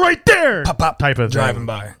motherfucker right there, Pop, pop, type of driving thing.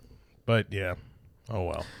 by. But yeah, oh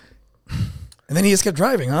well. And then he just kept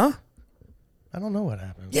driving, huh? I don't know what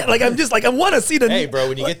happened. Yeah, like I'm just like I want to see the Hey, bro,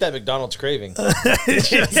 when you get that McDonald's craving, It's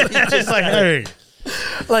just like, hey,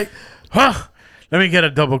 like Huh. Let me get a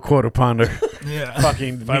double quarter pounder. yeah.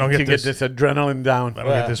 Fucking. I don't need get to this- get this adrenaline down. I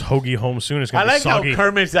don't get this hoagie home soon. It's I gonna be like how soggy.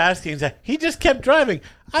 Kermit's asking. He's like, he just kept driving.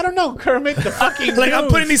 I don't know, Kermit. The fucking. Like I'm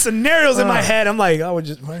news. putting these scenarios in my head. I'm like, I would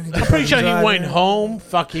just. I'm pretty sure he went home.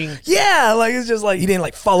 Fucking. Yeah, like it's just like he didn't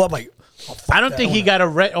like follow up. Like I don't think he got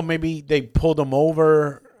arrested, or maybe they pulled him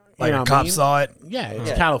over. like you know a what cop I mean? saw it. Yeah,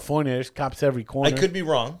 it's California. There's cops every corner. I could be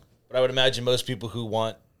wrong, but I would imagine most people who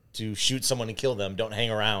want to shoot someone and kill them don't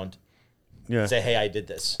hang around Yeah. and say, "Hey, I did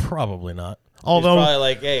this." Probably not. He's probably Although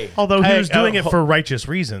like, "Hey, he Hey, was doing it for righteous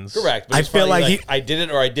reasons. correct." But I he's feel probably like he- I did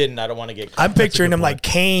it or I didn't. I don't want to get. I'm picturing him like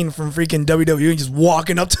Kane from freaking WWE, just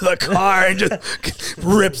walking up to the car and just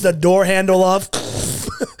rips the door handle off.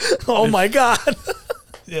 Oh my god!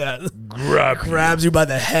 Yeah. Grab. Grabs you by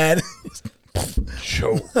the head.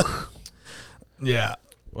 Choke. Yeah.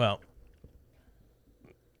 Well,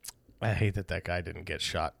 I hate that guy didn't get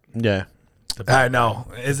shot. Yeah. I know.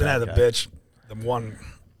 Isn't that the guy. bitch? The one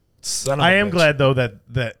son of I a am bitch. glad though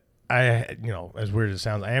that I, as weird as it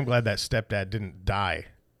sounds, I am glad that stepdad didn't die,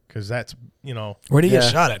 because that's, Where did he Yeah.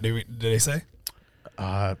 get shot at? Did they say?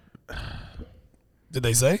 Did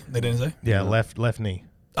they say? They didn't say? yeah, left knee.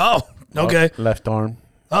 Oh, okay. Left arm.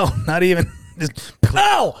 Oh, not even. Just,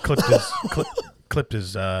 ow! clipped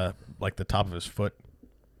his like the top of his foot.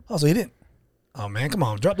 Oh, so he didn't. Oh, man, come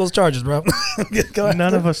on. Drop those charges, bro. Go ahead.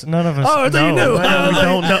 None of us. Oh, I thought you know. knew. I was We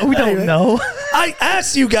don't know. We don't know. I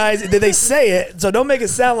asked you guys, did they say it? So don't make it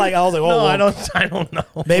sound like I was like, oh, No, well, I don't know.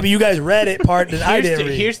 maybe you guys read it part that I didn't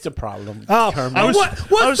read. Here's the problem. Oh, Kermit. I was-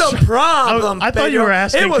 what's I was- the problem? I thought you Pedro? were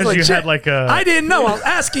asking It was 'cause you legit. had, like, a- I didn't know. I was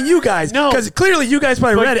asking you guys. No. Because clearly you guys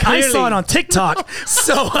probably But read it. I saw it clearly- on TikTok.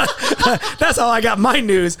 So that's how I got my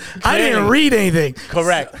news. I didn't Clearly. read anything.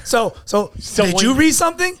 Correct. So did when- you read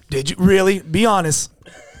something? Did you really? Be honest.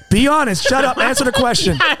 Be honest. Shut up. Answer the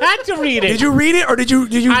question. I had to read it. Did you read it or did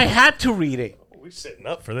you I had to read it. We're sitting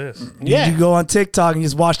up for this. Yeah. Did you go on TikTok and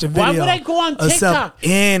just watch the video? Why would I go on of some TikTok?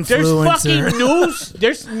 There's influencer. fucking news.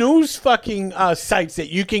 There's news fucking sites that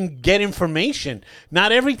you can get information.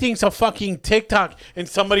 Not everything's a fucking TikTok and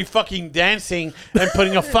somebody fucking dancing and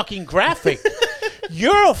putting a fucking graphic.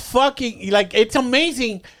 You're a fucking it's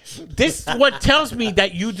amazing. This is what tells me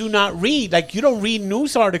that you do not read. Like, you don't read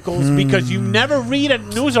news articles because you never read a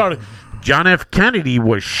news article. John F. Kennedy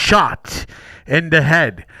was shot in the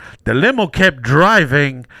head. The limo kept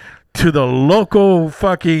driving to the local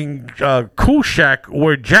fucking cool shack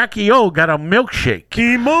where Jackie O got a milkshake.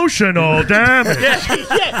 Emotional damage.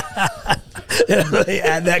 Yeah. They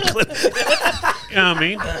add that clip. You know what I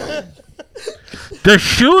mean? The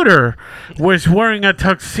shooter was wearing a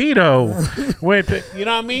tuxedo with, you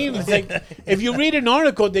know what I mean? It's like, if you read an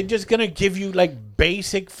article, they're just going to give you like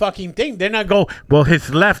basic fucking thing. They're not go, well,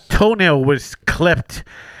 his left toenail was clipped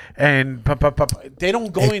and they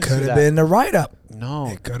don't go It into could have that. been a write-up. No,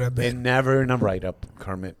 It could have been. never in a write-up,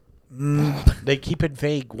 Kermit. They keep it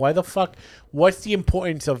vague. Why the fuck? What's the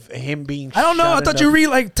importance of him being I don't know. I shot in thought the- you read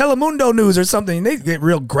like Telemundo news or something. They get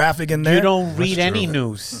real graphic in there. You don't read any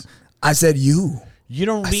news. I said you. You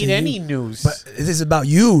don't read said any you. news. But this is about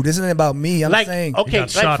you. This isn't about me. I'm like, saying. okay,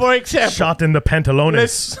 Got like for example, shot in the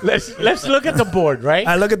pantalones. let's look at the board, right?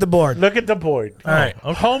 I look at the board. Look at the board. All right.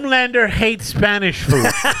 Homelander hates Spanish food.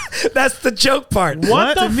 That's the joke part.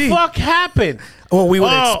 What To the me. fuck happened? Well, we would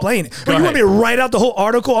Oh, explain it. go But you want me ahead. to write out the whole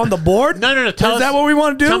article on the board? No. Tell Is us, that what we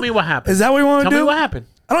want to do? Tell me what happened. Is that what we want to Tell do? me what happened.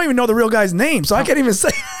 I don't even know the real guy's name, so I can't even say.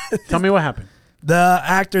 Tell me what happened. The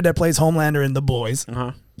actor that plays Homelander in The Boys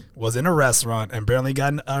Uh-huh. was in a restaurant and barely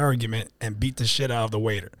got in an argument and beat the shit out of the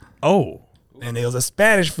waiter. Oh. And it was a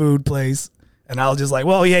Spanish food place. And I was just like,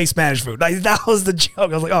 well, he hates Spanish food. Like, that was the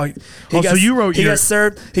joke. I was like, oh, So you wrote he your- got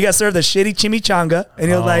served a shitty chimichanga, and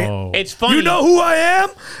he was like, It's funny. you know who I am?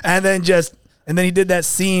 And then he did that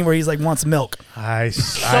scene where he's like wants milk,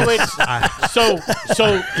 So it's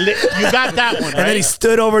so you got that one, right? and then he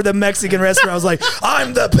stood over the Mexican restaurant. I was like,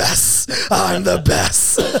 I'm the best. I'm the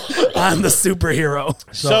best. I'm the superhero.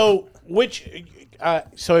 So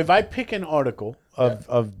so if I pick an article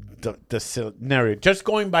of the scenario, just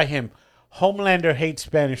going by him, Homelander hates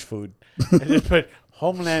Spanish food, and just put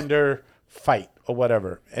Homelander fight or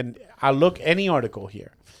whatever, and I look any article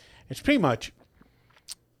here, it's pretty much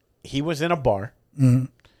he was in a bar,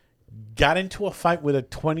 got into a fight with a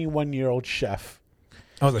 21-year-old chef,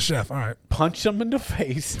 I was a chef. All right. punched him in the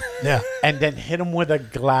face, Yeah. and then hit him with a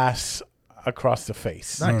glass across the face.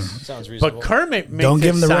 Sounds reasonable. But Kermit makes Don't give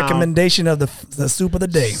it him the sound- recommendation of the soup of the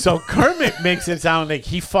day. So Kermit makes it sound like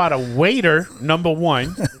he fought a waiter, number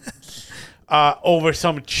one, over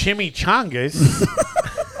some chimichangas.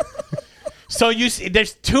 So you see,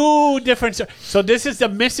 there's two different. So this is the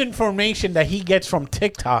misinformation that he gets from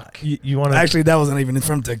TikTok. You want to Actually, that wasn't even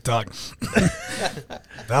from TikTok.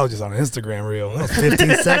 That was just on an Instagram reel. That was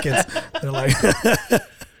 15 seconds. They're like,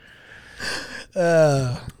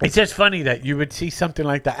 It's just funny that you would see something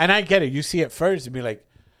like that, and I get it. You see it first and be like,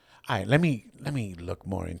 "All right, let me look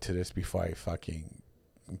more into this before I fucking."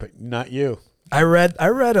 But not you. I read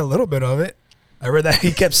a little bit of it. I read that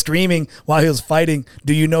he kept screaming while he was fighting,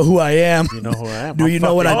 "Do you know who I am? You know who I am. Do I'm you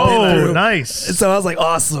know what fucking- I've been Oh, through?" nice. And so I was like,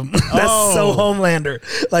 awesome. That's so Homelander.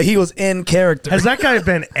 Like, he was in character. Has that guy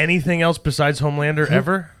been anything else besides Homelander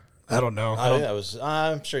ever? I don't know. I think that was.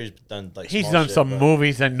 I'm sure he's done like. He's small done shit, some but-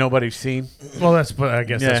 movies that nobody's seen. Well, that's. But I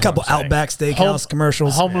guess Yeah. that's A couple what I'm saying. Outback Steakhouse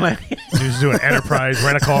commercials. Homeland. He was doing Enterprise,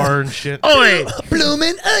 rent a car, and shit. Oi!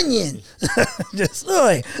 Bloomin' onion. Just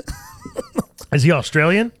oi. Is he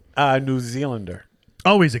Australian? New Zealander.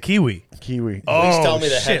 Oh, he's a Kiwi. Kiwi. Oh, Please tell me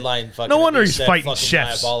the shit. headline. Fucking No wonder at least he's said fighting fucking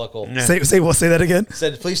chefs. Diabolical. Say that again.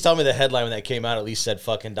 Said, please tell me the headline when that came out at least said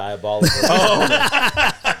fucking diabolical.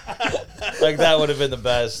 Like that would have been the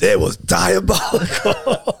best. It was diabolical.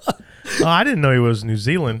 Oh, I didn't know he was New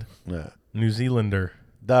Zealand. Yeah. New Zealander.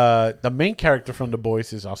 The main character from The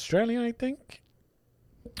Boys is Australian, I think.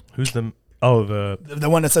 Who's the? Oh, the. The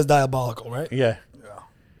one that says diabolical, right? Yeah.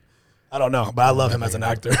 I don't know, but I love him as an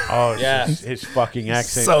actor. Oh, Yeah. his fucking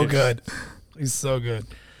accent. So is- good. He's so good.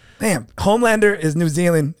 Damn, Homelander is New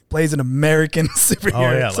Zealand, plays an American superhero.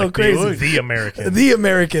 Oh yeah, so like crazy. The American. The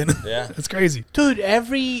American. Yeah. It's crazy. Dude,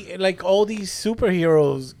 all these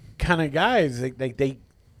superheroes kind of guys,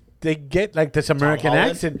 they get like this American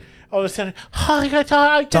Holland? accent. All of a sudden, I just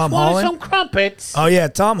Tom wanted Holland? some crumpets. Oh yeah,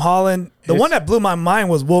 Tom Holland. The one that blew my mind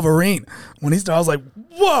was Wolverine. When he started, I was like,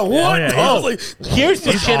 "Whoa, what?" yeah, I was he's- like, Here's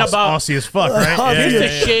the shit about Aussie as fuck, right? Here's the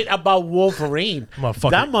yeah. shit about Wolverine.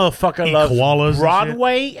 Motherfucker That motherfucker eat loves koalas and shit.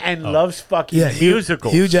 Broadway and loves fucking "Yeah,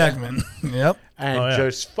 musicals. Hugh Jackman." Yep. and Oh, yeah.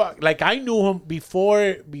 just fuck. Like I knew him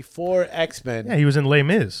before X-Men. Yeah, he was in Les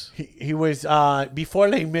Mis. He was before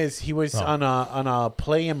Les Mis. He was on a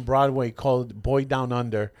play in Broadway called Boy Down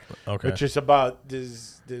Under, Okay. which is about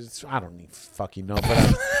this. I don't even fucking know,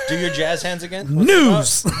 but Do your jazz hands again.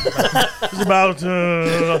 News. It's about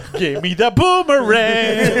give me the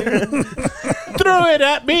boomerang, threw it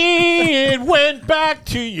at me, it went back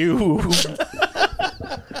to you.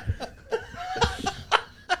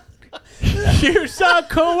 Here's a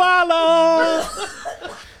koala.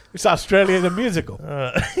 It's Australia the musical,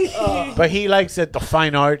 but he likes it, the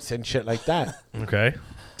fine arts and shit like that. okay.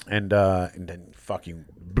 And then fucking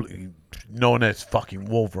known as fucking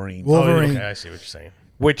Wolverine, Wolverine. Okay, I see what you're saying.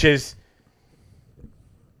 which is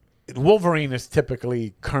Wolverine is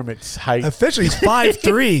typically Kermit's height. Officially, he's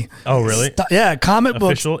 5'3". Oh, really? Yeah, comic books.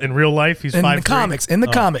 Official in real life, he's In 5'3"? the comics. In the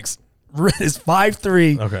comics. Is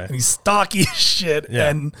 5'3". Okay. And he's stocky as shit. Yeah.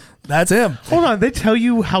 And that's him. Hold on, they tell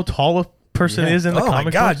you how tall a person is in the Oh my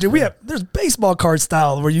comic god, books? dude! There's baseball card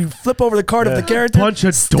style where you flip over the card of the character. Bunch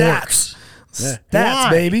of Stats. dorks. Stats, Why?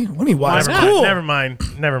 baby. What do you mean why? It's Never cool.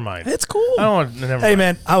 mind. Never mind. It's cool. I don't want. Never Hey mind.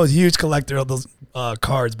 man, I was a huge collector of those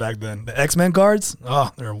cards back then. The X-Men cards.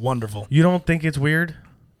 Oh, they're wonderful. You don't think it's weird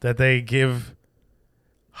that they give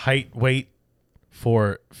height, weight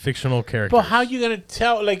for fictional characters? But how you gonna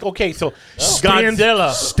tell? Like, okay, so Stand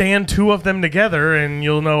Godzilla. two of them together, and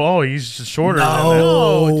you'll know. Oh, he's just shorter. No. than that.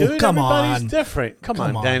 Oh, dude, come everybody's on. different. Come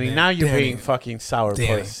on, on, Danny. man. Now you're Danny. being fucking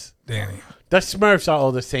sourpuss. Danny. The Smurfs are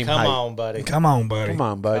all the same Come height. on, buddy. Come on, buddy. Come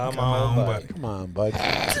on, bud. Come on, buddy. Come on, bud.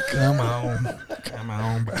 Come on. Come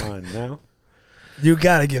on, buddy. Come on now. You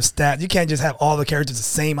gotta give stats. You can't just have all the characters the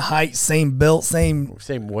same height, same build, same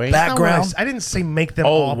Same way. back- Not what background. I didn't say make them Oh,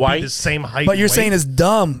 all white? be the same height. But you're and saying weight. it's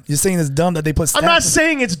dumb. You're saying it's dumb that they put stats. I'm not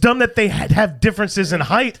saying it's dumb that they have differences in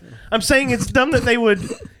height. I'm saying it's dumb that they would.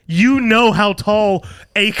 You know how tall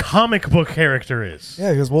a comic book character is.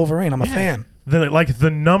 Yeah, because Wolverine. I'm a fan. The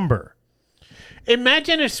number.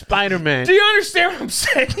 Imagine if Spider-Man. Do you understand what I'm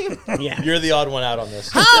saying? Yeah. You're the odd one out on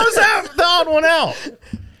this. How is that the odd one out?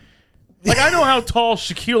 Like, I know how tall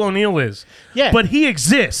Shaquille O'Neal is. Yeah. But he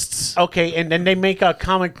exists. Okay, and then they make a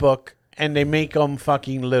comic book and they make them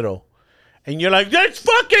fucking little. And you're like, that's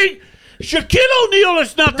fucking Shaquille O'Neal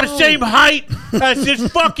is not the same height as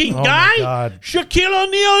this fucking my guy. God. Shaquille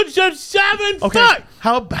O'Neal is just 7 Okay. foot.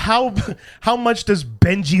 How much does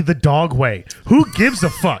Benji the dog weigh? Who gives a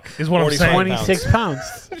fuck? Is what I'm 45 saying. 26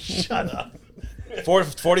 pounds. Shut up.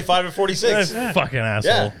 45 and 46. Fucking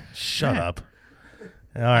asshole. Yeah. Shut up.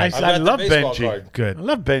 All right. I I've got the love baseball Benji. card. Good. I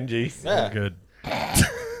love Benji. Yeah. Good.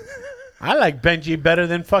 I like Benji better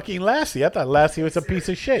than fucking Lassie. I thought Lassie was a piece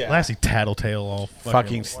of shit. Yeah. Lassie tattletale all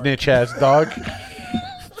Fucking snitch ass dog.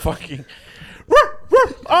 Fucking.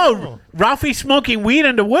 Oh, Ralphie smoking weed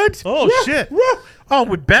in the woods? Oh, shit. Oh,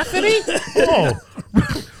 with Bethany? Oh.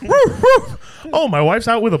 Oh, my wife's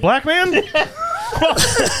out with a black man?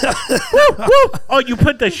 Oh, you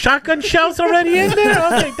put the shotgun shells already in there?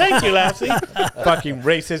 Okay, thank you, Lassie. Fucking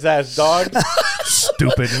racist ass dog.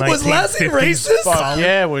 Stupid 1950s. Was Lassie racist? Fuck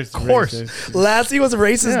yeah, it was Of course. racist. Lassie was a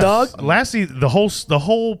racist dog. Lassie, the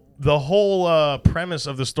whole premise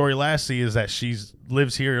of the story Lassie is that she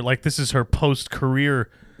lives here, like this is her post-career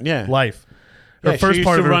Yeah. life. Yeah, she used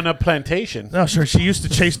part to of her, run a plantation. No, sure. She used to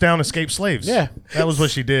chase down escaped slaves. Yeah. That was what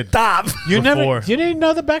she did. Stop. You before. you didn't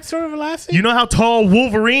know the backstory of Lassie? You know how tall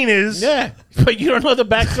Wolverine is? Yeah, but you don't know the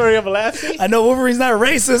backstory of Lassie? I know Wolverine's not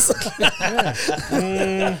racist.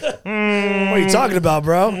 What are you talking about,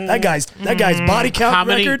 bro? That guy's body count How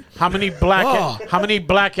many record. how many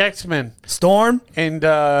black X-Men Storm. and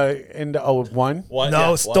one? One, No, yeah,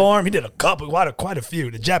 one. Storm. He did a couple, quite a few.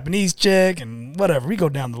 The Japanese chick and whatever. We go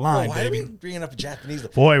down the line, Why are we baby. bringing up a Japanese?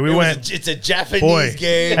 Boy, we went- It's a Japanese Boy,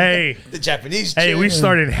 game. hey. The Japanese. Hey, chick. we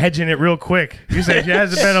started hedging it real quick. You said there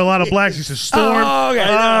hasn't been a lot of blacks. You said Storm. Oh,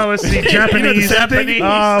 okay. Let's see, Japanese. Japanese.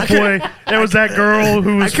 Oh boy, there was that girl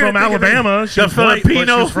who was couldn't from think of any- Alabama. She The was white, but she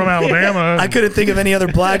Filipino. was from Alabama. I couldn't think of any other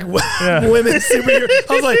black women superheroes.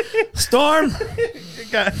 I was like, Storm.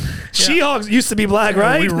 She-Hulk used to be black,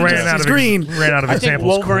 right? We ran out of green. Ran out of I think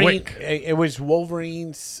examples Wolverine. quick. It was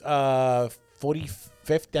Wolverine's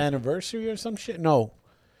 45th anniversary or some shit. No,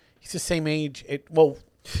 he's the same age.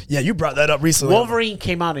 Yeah, you brought that up recently. Wolverine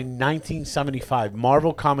came out in 1975.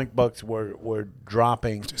 Marvel comic books were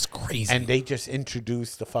dropping. It's crazy. And they just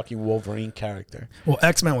introduced the fucking Wolverine character. Well,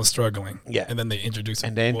 X-Men was struggling. Yeah. And then they introduced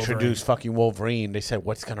And they Wolverine. introduced fucking Wolverine. They said,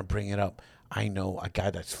 what's going to bring it up? I know a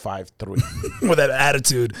guy that's 5'3". with that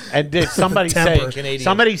attitude. And did somebody Temper. say, Canadian.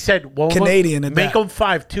 somebody said, well, Canadian and make that. him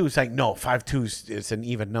 5'2". It's like, no, 5'2" is an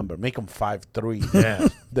even number. Make him 5'3". Yeah,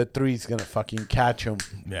 The 3's going to fucking catch him.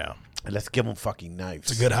 yeah. And let's give him fucking knives.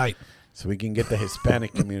 It's a good height. So we can get the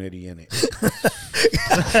Hispanic community in it.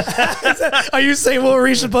 Are you saying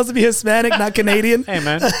Wolverine's supposed to be Hispanic, not Canadian? Hey,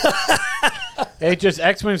 man. It just,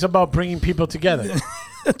 X-Men is about bringing people together.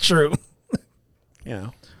 True. You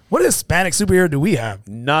know, What Hispanic superhero do we have?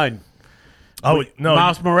 none. Oh no,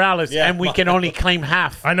 Miles Morales, Yeah. and we can only claim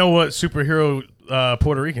half. I know what superhero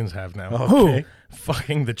Puerto Ricans have now. Okay.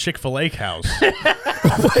 Fucking the Chick-fil-A cows.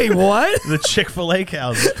 Wait, what? The Chick-fil-A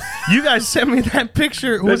cows. You guys sent me that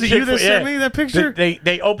picture. Was it you that sent me that picture?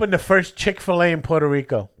 They opened the first Chick-fil-A in Puerto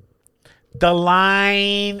Rico. The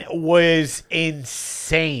line was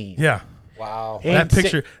insane. Yeah. Wow. That Insane.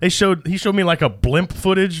 picture. He showed me like a blimp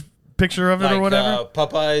footage picture of it Like or whatever.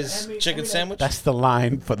 Popeyes chicken sandwich. That's the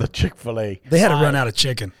line for the Chick-fil-A. They had to run out of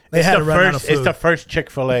chicken. They had to run out of food. It's the first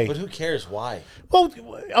Chick-fil-A. But who cares? Why? Well,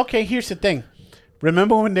 okay, here's the thing.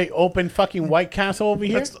 Remember when they opened fucking White Castle over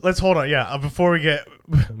here? Let's hold on. Yeah, before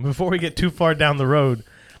we get too far down the road,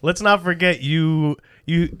 let's not forget you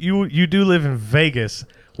do live in Vegas,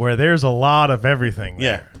 where there's a lot of everything.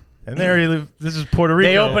 There. And there you live. This is Puerto Rico.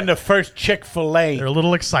 They opened the first Chick-fil-A. They're a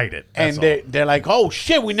little excited. And That's all. they're like, oh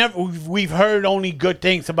shit, we've heard only good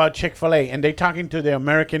things about Chick-fil-A, and they're talking to the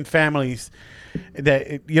American families that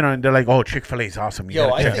and they're like, oh, Chick-fil-A is awesome. You Yo,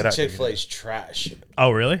 gotta I check it think out. Chick-fil-A is trash.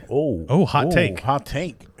 Oh really? Oh, hot take. hot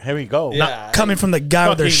take. Here we go. Yeah. Coming from the guy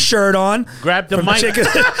with their Fucking shirt on. grab the from mic. chicken.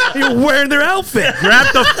 You're wearing their outfit.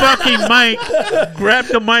 Grab the fucking mic. Grab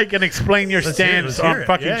the mic and explain your stance let's hear on it.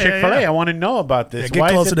 fucking Yeah, yeah, Chick-fil-A. yeah. I want to know about this. Yeah, get Why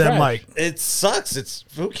is closer it to that trash? mic. It sucks.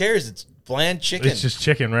 Who cares? It's bland chicken. It's just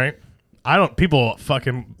chicken, right? People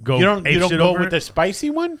fucking go. You don't ape shit go over with it. the spicy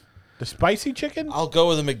one? The spicy chicken? I'll go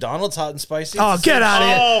with a McDonald's hot and spicy. Oh, It's the get same out of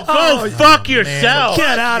shit. here. Oh, go fuck yourself.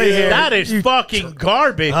 Get out of here. That is fucking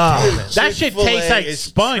garbage. that shit Chick-fil-A tastes like is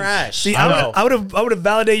sponge. trash. See, I I know. would have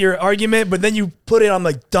validated your argument, but then you put it on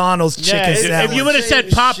McDonald's chicken Yeah, sandwich. if you would have said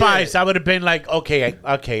Same Popeyes, shit. I would have been like, okay,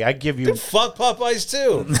 I give you Fuck Popeyes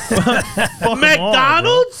too.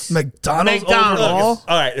 McDonald's. McDonald's McDonald's. overall?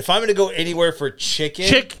 All right, if I'm gonna go anywhere for chicken,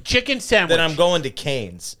 Chicken sandwich. then I'm going to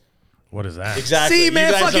Cane's. What is that? Exactly. See, You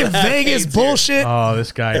man, guys fucking don't have Vegas Cane's here. bullshit. Oh,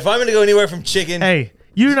 this guy. If I'm gonna go anywhere from chicken, Hey,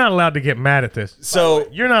 you're not allowed to get mad at this. so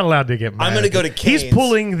You're not allowed to get mad. I'm gonna at go this. to Cane's. He's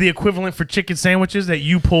pulling the equivalent for chicken sandwiches that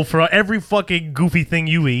you pull for every fucking goofy thing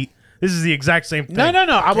you eat. This is the exact same thing. No.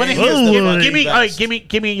 I want to Cane's hear. is the Give fucking me, all right, best.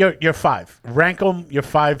 give me your five. Rank them. Your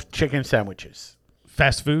 5 chicken sandwiches.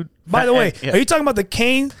 Fast food. By the way, Yeah. are you talking about the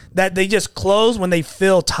cane that they just closed when they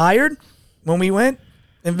feel tired when we went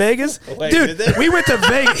in Vegas? Wait, Dude, did they? we went to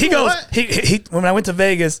Vegas. He goes, What? he when I went to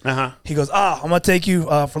Vegas, Uh-huh. he goes, I'm going to take you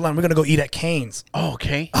for lunch. We're going to go eat at Cane's. Oh,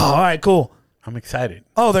 okay. Oh, all right, cool. I'm excited.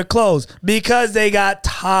 Oh, they're closed because they got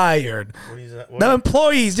tired. The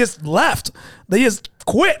employees just left. They just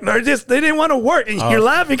quit. They didn't want to work. And you're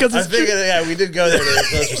laughing because I it's figured, true. yeah, we did go there to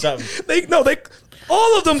close or something.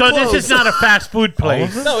 All of them So closed. this is not a fast food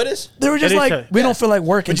place. No, it is. They were just It is like, a- we don't feel like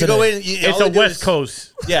working But you today. go in. It's all a they do West is-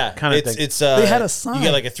 Coast. Yeah, kinda it's thing. it's. They had a sign. You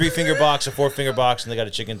get like a 3-finger box, a 4-finger box, and they got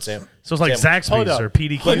a chicken sandwich. So it's like Sandwich. Hold Zaxby's up. or But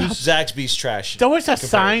PDQs. Zaxby's trash. There was a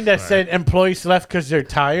sign that said employees left because they're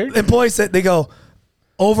tired. Employees said, they go,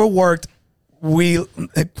 overworked,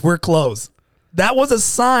 we're closed. That was a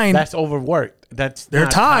sign. That's overworked. They're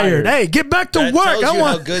not tired. Hey, get back to That work. tells I you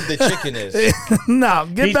want. how good the chicken is. No,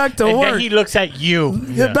 get back to and work. then he looks at you.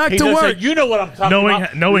 Get back He to looks work. at, you know what I'm talking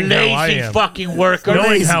about. Knowing how lazy I am. fucking worker.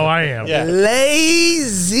 Knowing how I am. Yeah.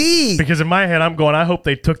 Lazy. Because in my head, I'm going, I hope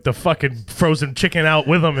they took the fucking frozen chicken out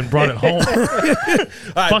with them and brought it home.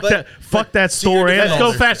 All right, Fuck that store and Let's all go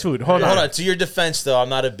their fast food. Hold Hold on. on. To your defense, though, I'm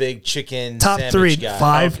not a big chicken Top sandwich 3, guy.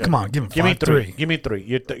 5. Okay. Come on, give him 5. Give me 3. 3. Give me 3.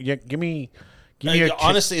 Give me your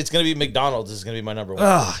Honestly, it's going to be McDonald's. Is going to be my number 1.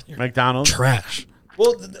 Ugh, you're McDonald's. trash.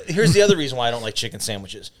 Well, here's the other reason why I don't like chicken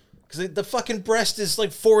sandwiches. Because the fucking breast is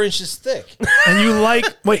like 4 inches thick. And you like?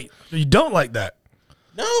 Wait, you don't like that?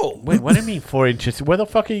 No. Wait, what do you mean 4 inches? Where the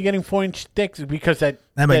fuck are you getting 4-inch sticks? Because that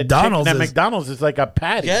McDonald's that is- McDonald's is like a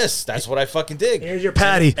patty. Yes, that's what I fucking dig. Here's your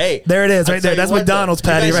patty. Hey, there it is, I'll right there. tell you That's what, McDonald's though.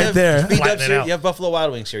 You patty guys right have there. B-dubs Flatten it here? out. You have Buffalo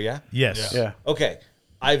Wild Wings here, yeah? Yes. Yeah. Okay.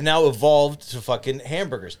 I've now evolved to fucking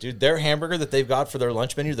hamburgers, dude. Their hamburger that they've got for their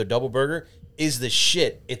lunch menu, their double burger, is the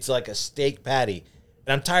shit. It's like a steak patty.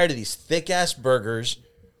 And I'm tired of these thick-ass burgers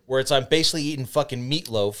where I'm basically eating fucking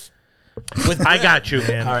meatloaf. With I got you.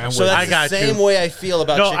 Man. All right, I'm So with that's I got the same you. way I feel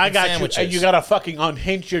about No, chicken I got sandwiches. you. And you gotta fucking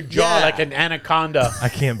unhinge your jaw Yeah. like an anaconda. I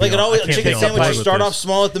can't be Like, it on- always, I can't chicken be on board sandwiches with start this. off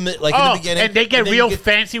small at the in the beginning. and they get then real you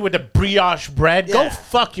fancy with the brioche bread. Go Yeah.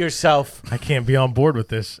 fuck yourself. I can't be on board with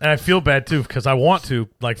this. And I feel bad, too, because I want to,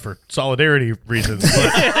 like, for solidarity reasons.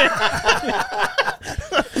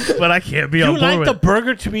 But I can't be You on board like with the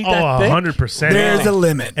burger to be that Oh, thick? 100%. There's a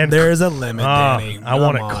limit. And- There's a limit, Danny. I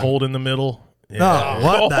want it Come on. cold in the middle. Yeah. Oh,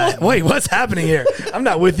 what the? Wait, what's happening here? I'm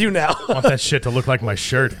not with you now. I want that shit to look like my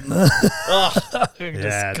shirt. Yeah,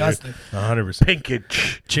 Disgusting. dude. 100%.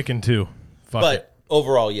 Pinkage. Chicken, too. Fuck it. But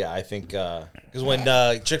overall, yeah, I think because when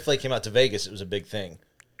Chick-fil-A came out to Vegas, it was a big thing.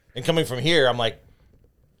 And coming from here, I'm like,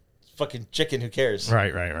 fucking chicken. Who cares?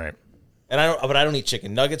 Right. And I don't eat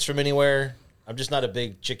chicken nuggets from anywhere. I'm just not a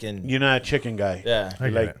big chicken. You're not a chicken guy. Yeah. I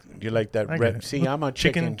You get like it. you like that I get red. it. See, I'm a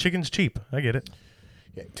chicken. Chicken's cheap. I get it.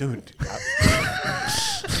 Yeah, dude.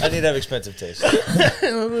 I need to have expensive taste.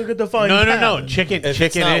 Look at the fine. No. Chicken. If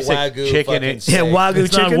chicken it's is not Wagyu chicken. fucking Is, steak. Yeah, Wagyu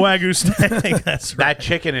It's not chicken. Wagyu steak. That's right. that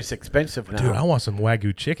chicken is expensive now. Dude, I want some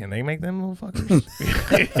Wagyu chicken. They make them little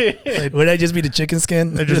fuckers. Would that just be the chicken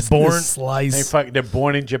skin? They're just born- slice. They're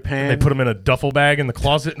born in Japan. They put them in a duffel bag in the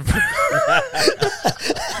closet.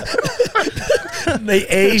 They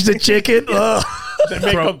age the chicken. Ugh.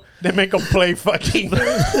 They make them play fucking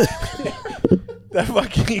that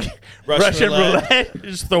fucking Russian roulette.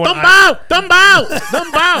 Just throw an Dumb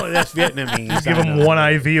bao. That's Vietnamese. give them one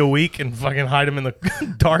IV a week and fucking hide them in the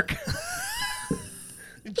dark.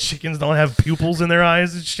 Chickens don't have pupils in their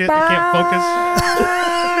eyes and shit. They can't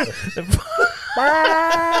focus.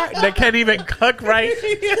 They can't even cook right.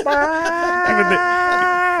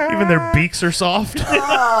 Even their beaks are soft.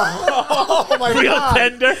 Oh my Real god.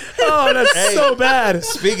 tender. Oh, that's so bad.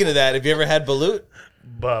 Speaking of that, have you ever had balut?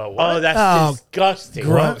 But Oh, that's Oh, disgusting.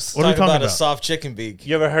 gross. What are we Talk talking about a about? soft chicken beak.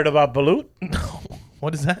 You ever heard about balut?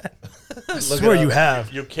 What is that? I swear you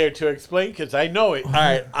have. You care to explain? Because I know it. All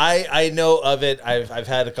right, I know of it. I've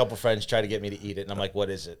had a couple friends try to get me to eat it, and I'm like, what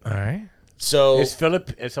is it? All right. So It's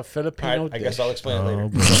It's a all Filipino right, I dish. guess I'll explain it later.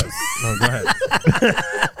 Go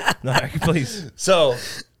ahead. No, please. So,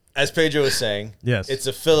 as Pedro was saying, Yes. it's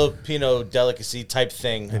a Filipino delicacy type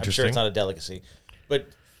thing. I'm sure Interesting. it's not a delicacy, but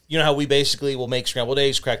you know how we basically will make scrambled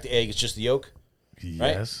eggs, crack the egg, it's just the yolk,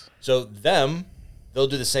 right? Yes. So they'll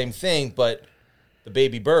do the same thing, but the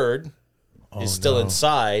baby bird is still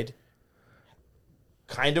inside,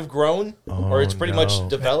 kind of grown, or it's pretty much no.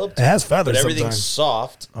 developed. It has feathers but everything's sometimes.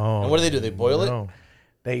 soft. Oh, and what do? They boil it? no.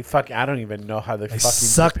 They I don't even know how they fucking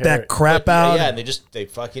Suck prepare that it. crap Yeah, out. yeah, and they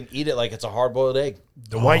fucking eat it like it's a hard boiled egg.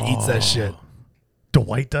 Dwight eats that shit.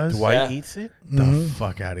 Dwight does? Dwight Yeah. eats it. The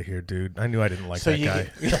fuck out of here, dude. I knew I didn't like So that you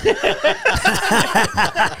guy.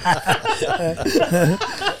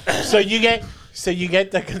 So you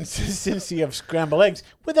get the consistency of scrambled eggs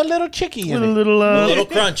with a little chickie in it. little A little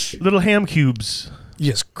crunch. little ham cubes.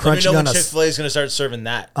 You just Let me crunch know it when on Chick-fil-A is going to start serving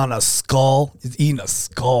that. a skull. He's eating a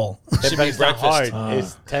skull. Should But be it's not breakfast. hard.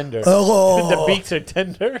 It's tender. Oh. The beaks are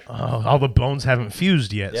tender. All the bones haven't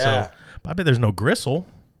fused yet. Yeah. So I bet there's no gristle.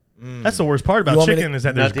 That's the worst part about You want me chicken to- is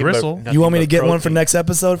that there's Nothing but- gristle. nothing You want me to but get one for protein. next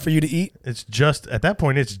episode for you to eat? It's just at that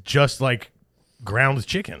point it's just like ground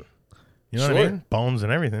chicken. You know what I Sure. mean? Bones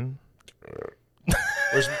and everything.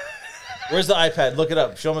 Where's the iPad? Look it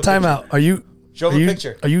up. Show him a Time picture. out. Are you? Show are him a you,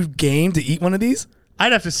 picture. Are you game to eat one of these?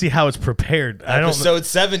 I'd have to see how it's prepared. I don't Episode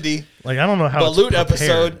 70. like. I don't know how Balut it's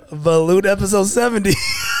prepared. episode. Balut episode 70.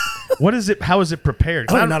 What is it? How is it prepared?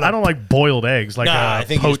 'Cause I I don't don't, know. I don't like boiled eggs. Like Nah, I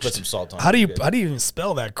think you poached. just put some salt on it. How do you? Good. How do you even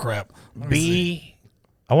spell that crap? Let me see. B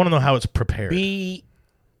I want to know how it's prepared. B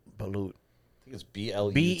balut. It's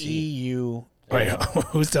BLUT. BEU. Wait,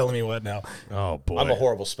 who's telling me what now? Oh boy, I'm a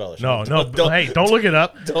horrible speller. No, Sean. no. Hey, don't look it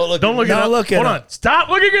up. Don't look Don't it look it up. up. Don't look it Hold up. on. Stop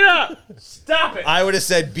looking it up. Stop it. I would have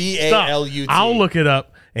said Stop. BALUT. I'll look it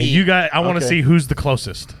up, and you guys. I want to Okay. see who's the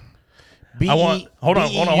closest. I want. Hold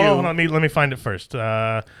on. BEU. Let me find it first. What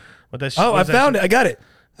that? Oh, I found it. I got it.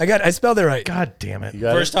 I spelled it right. God damn it!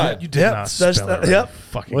 got First time. You did Yep, not that's spell the- it right. yep.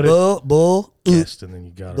 Fucking Bull, guessed, and then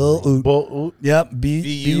you got it. bull, wrong. Bull. Yep,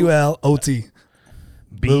 BULOT.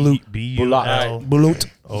 B Bulat. Bulut.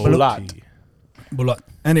 Bulat. Bulut.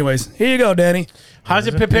 Anyways, here you go, Danny. How's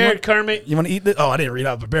it prepared, Kermit? You want to eat this? Oh, I didn't read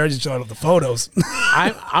out prepared. I just showed up the photos.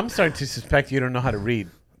 I'm starting to suspect you don't know how to read.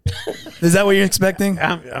 Is that what you're expecting?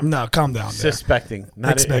 I'm No, calm down. There. Suspecting,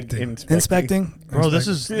 not Expecting. Inspecting? Bro, this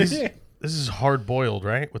is hard boiled,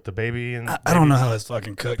 right? With the baby and I don't know how it's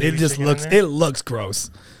fucking cooked. It Baby just chicken looks. in there? It looks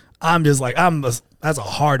gross. I'm just like that's a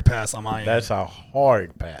hard pass on my end. That's a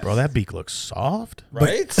hard pass. Bro, that beak looks soft.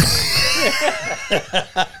 Right?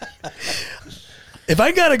 If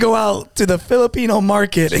I gotta go out to the Filipino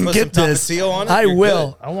market and put get some this, tapatio on it, I you're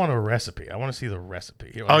will. I want a recipe. I want to see the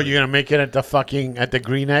recipe. Oh, you're gonna make it at the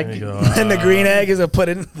green There you egg? go. And the green egg is a put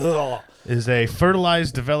in. Oh. Is a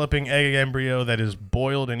fertilized developing egg embryo that is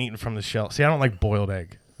boiled and eaten from the shell. See, I don't like boiled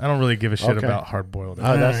egg. I don't really give a shit Okay. about hard boiled egg.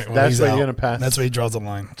 Oh, that's Alright, well, that's he's where out. you're gonna pass. That's where he draws the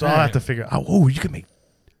line. So I'll have to figure out. Oh, you can make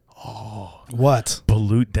What?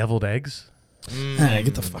 balut deviled eggs. Hey,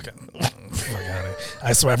 get the fuck out of here.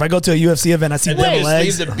 I swear, if I go to a UFC event, I see And then devil just leave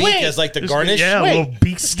eggs. the beak Wait. as like the Just- garnish. Yeah, Wait, a little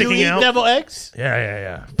beak sticking you eat out. devil eggs,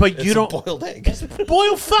 Yeah. but It's you a don't boiled egg.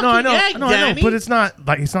 boil fucking No, I know. egg, No, I Danny. know. But it's not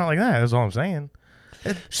like that. That's all I'm saying.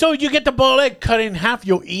 So you get the boiled egg cut in half.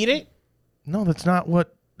 You'll eat it. No, that's not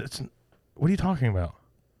what. What are you talking about?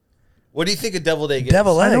 What do you think a deviled egg is?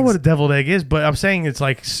 Devil I know eggs. what a deviled egg is, but I'm saying it's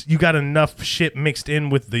like you got enough shit mixed in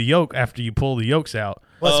with the yolk after you pull the yolks out.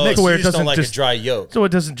 Oh, mixed so where you it just don't doesn't like just- a dry yolk. So it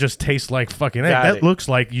doesn't just taste like fucking egg. Got That it. looks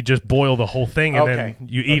like you just boil the whole thing and Okay. then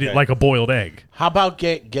you eat it Okay. like a boiled egg. How about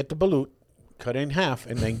get the balut, cut it in half,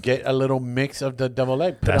 and then get a little mix of the deviled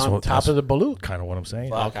egg, put That's it on what- top that's- of the balut. Kind of what I'm saying.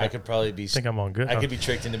 Fuck, I could probably be. I think I'm on good. I could be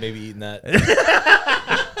tricked into maybe eating that.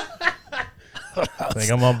 I think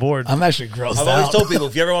I'm on board. I'm actually grossed I've always out. told people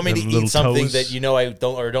if you ever want me to The little eat something toes. that you know I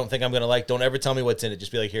don't think I'm gonna like, don't ever tell me what's in it.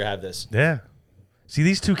 Just be like, here, have this. Yeah. See,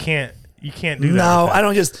 these two can't. You can't do that. No, with that. I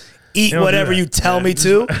don't just eat don't do whatever that. you tell Yeah. me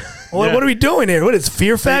to. What are we doing here? What is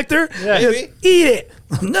Fear Factor? Yeah. Just eat it.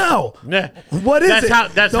 No. Yeah. What is That's it? how.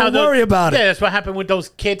 That's don't how. worry about Yeah, it. that's what happened with those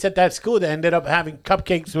kids at that school that ended up having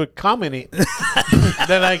cupcakes with cum in it.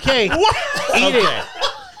 They're like, hey, eat it.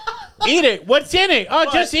 Eat it. What's in it? Oh,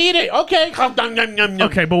 just eat it. Okay.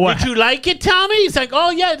 Okay, but what- Did you like it, Tommy? He's like, oh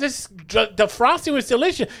yeah, the frosting was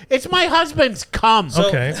delicious. It's my husband's cum. So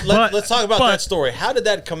Okay, let's talk about but- that story. How did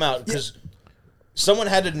that come out? Because someone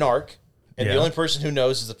had a narc, and the Yeah. only person who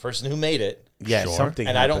knows is the person who made it. Yeah, Sure. something.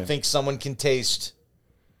 And I don't happened. think someone can taste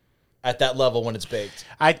at that level when it's baked.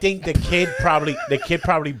 I think the kid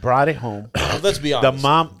probably brought it home. Let's be The honest.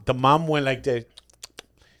 mom went like this.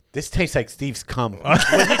 This tastes like Steve's cum.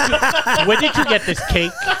 Where did you get this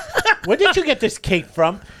cake? Where did you get this cake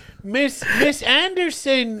from? Miss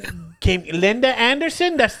Anderson came. Linda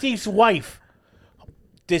Anderson, that's Steve's wife.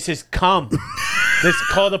 This is cum.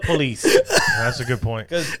 Call the police. That's a good point.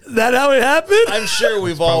 That how it happened? I'm sure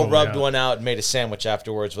we've all probably rubbed how- one out and made a sandwich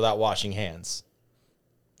afterwards without washing hands.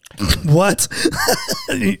 What?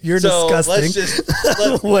 You're So disgusting. let's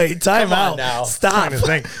just Wait, time Come on out. now. Stop. Trying to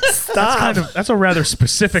think. Stop. That's a rather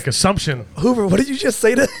specific assumption. Hoover, what did you just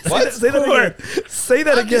say? What? Say that again. Say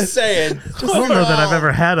that I'm again. just saying. I don't know that I've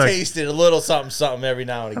ever had a. tasted a little something every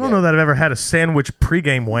now and I again. don't know that I've ever had a sandwich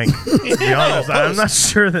pregame wank. To be honest, I'm not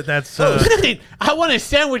sure that that's. I want a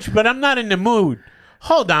sandwich, but I'm not in the mood.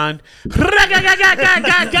 Hold on.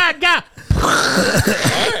 All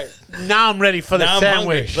right. Now I'm ready for the Now I'm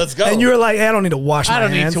hungry. sandwich. Let's go. And you were like, hey, I don't need to wash my I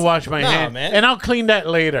don't hands. need to wash my Nah, hands, man. and I'll clean that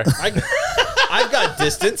later. I've got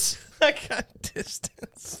distance. I got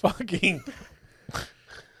distance. Fucking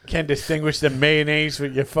can't distinguish the mayonnaise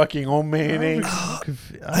with your fucking own mayonnaise.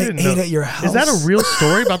 I didn't ate know. at your house. Is that a real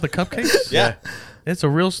story about the cupcakes? Yeah. It's a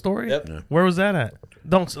real story? Yep. Where was that at?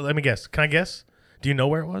 Let me guess. Can I guess? Do you know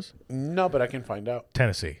where it was? No, but I can find out.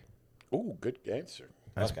 Tennessee. Ooh, good answer.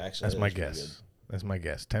 Okay, actually, That's that my is pretty guess. That's my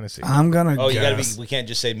guess. Tennessee. I'm gonna Oh, you gotta guess. be. We can't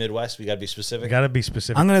just say Midwest. We gotta be specific. Got to be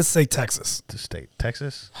specific I'm gonna say Texas. to state.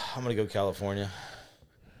 Texas? I'm gonna go California.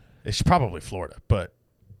 It's probably Florida, but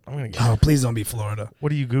I'm going to guess. Oh, please don't be Florida.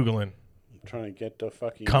 What are you Googling? trying to get the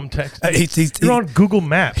fucking Cum text. He's You're on Google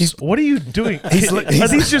Maps. What are you doing? Are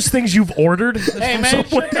these just things you've ordered? Hey man,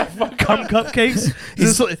 shut the fuck Cum cupcakes?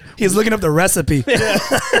 he's looking up the recipe.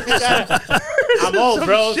 I'm old,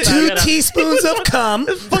 bro. So I 2 gotta- teaspoons of cum.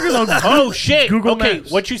 Fuckers on Oh shit. Google okay,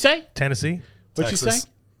 Maps. what you say? Tennessee. What you Texas. say?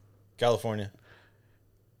 California.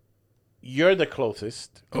 You're the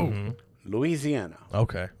closest. Louisiana.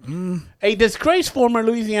 Okay. A disgraced former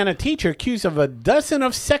Louisiana teacher accused of a dozen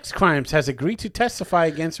of sex crimes has agreed to testify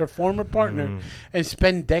against her former partner and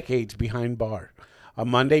spend decades behind bars. On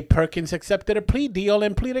Monday, Perkins accepted a plea deal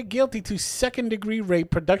and pleaded guilty to second-degree rape,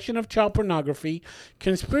 production of child pornography,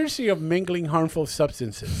 conspiracy of mingling harmful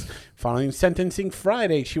substances. Following sentencing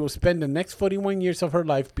Friday, she will spend the next 41 years of her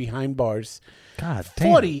life behind bars, God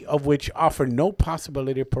damn. 40 of which offer no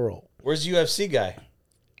possibility of parole. Where's the UFC guy?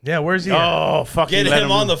 Yeah, where's he at? Oh, fucking Get let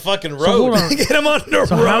him on the fucking road. hold on. Get him on the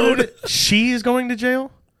So how road. did she is going to jail?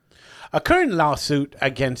 A current lawsuit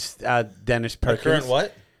against Dennis A Perkins. current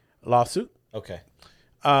what? Lawsuit Okay.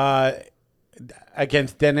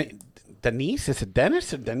 against Denise. Is it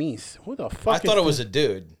Dennis or Denise? Who the fuck? I thought it was a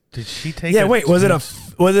dude. Did she take? Yeah, wait. Was it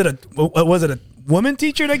a woman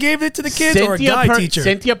teacher that gave it to the kids or a guy teacher?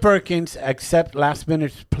 Cynthia Perkins accept last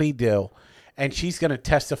minute plea deal, and she's gonna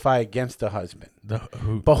testify against the husband.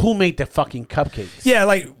 But who made the fucking cupcakes? Yeah,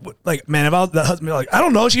 like man, if I was the husband, like I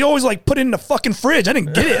don't know, she always like put it in the fucking fridge. I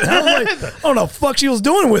didn't get it. I was like, I don't know, fuck, she was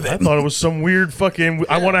doing with I it. thought it was some weird fucking.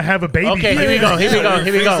 I want to have a baby. Okay, here we go. Here we go. Here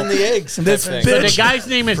we Freezing go. the eggs. This type thing. bitch- So the guy's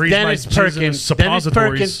name is Freeze my Dennis cheese in Perkins.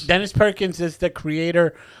 suppositories. Dennis Perkins is the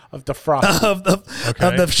creator of the frosting. of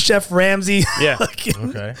the Chef Ramsay. Yeah. fucking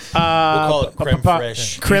Okay. We'll call it creme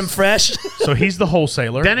fraiche. creme fraiche. So he's the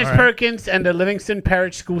wholesaler. Dennis All right. Perkins and the Livingston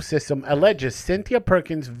Parish School System alleges Cynthia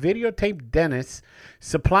Perkins videotaped Dennis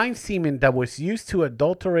supplying semen that was used to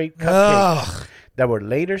adulterate cupcakes that were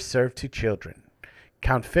later served to children.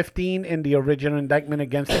 Count 15 in the original indictment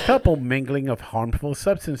against the couple, mingling of harmful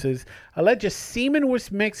substances, alleges semen was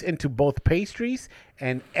mixed into both pastries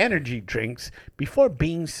and energy drinks before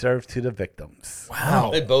being served to the victims. Wow.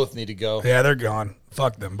 They both need to go. Yeah, they're gone.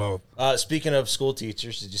 Fuck them both. Speaking of school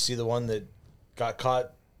teachers, did you see the one that got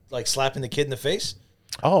caught like slapping the kid in the face?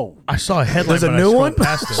 Oh, I saw a headline. There's a but I new scrolled one?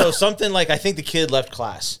 Past it. So something like I think the kid left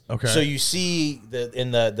class. Okay. So you see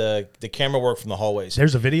the camera work from the hallways.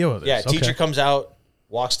 There's a video of this. Yeah, teacher Okay. comes out,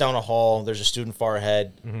 walks down a hall. There's a student far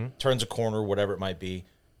ahead, Mm-hmm. turns a corner, whatever it might be.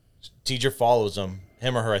 Teacher follows him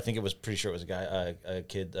or her. I think it was pretty sure it was a guy, a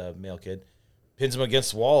kid, a male kid. Pins him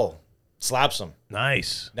against the wall, slaps him.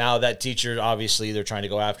 Nice. Now that teacher, obviously, they're trying to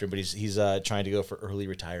go after him, but he's trying to go for early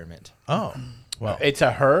retirement. Oh, well. it's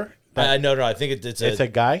a her? No, I think it's It's a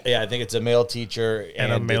guy? Yeah, I think it's a male teacher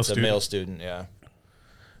and, a male it's student. a male student. Yeah.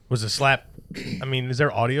 Was the slap? I mean, is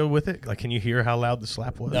there audio with it? Like, can you hear how loud the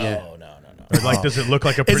slap was? No. Or like, does it look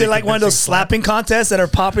like a? Is pretty it like one of those convincing slap? slapping contests that are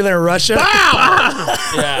popular in Russia?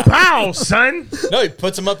 Yeah. Pow, son. No, he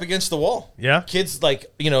puts him up against the wall. Yeah. Kid's like,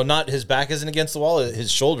 not his back isn't against the wall,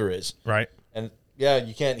 his shoulder is. Right. And yeah,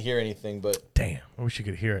 you can't hear anything, but Damn. I wish you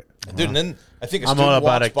could hear it. dude, and then I think a I'm student all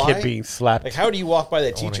about a walks kid by, being slapped. Like, how do you walk by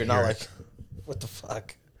that wanna teacher not hear like, what the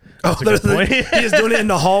fuck? Oh, a good point. He's just doing it in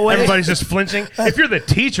the hallway. Everybody's just flinching. If you're the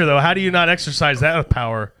teacher, though, how do you not exercise that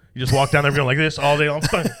power? You just walk down there going like this all day long.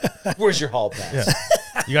 Where's your hall pass?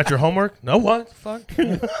 Yeah. You got your homework? No, what? Fuck.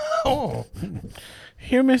 Oh.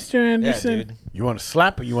 Here, Mr. Anderson. dude. You want a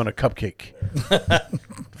slap or you want a cupcake?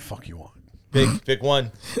 Fuck you want? Pick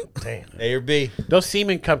one. Damn. A or B. Those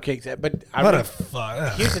semen cupcakes. But What a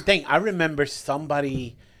fuck. here's the thing. I remember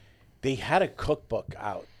somebody, they had a cookbook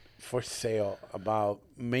out for sale about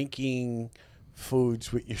making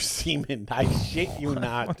foods with your semen. I shit you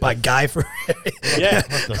not. By Guy Fieri. Yeah.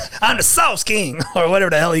 I'm the sauce king, or whatever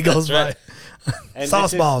the hell he goes That's by. And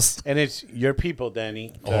Sauce this is- balls. And it's your people,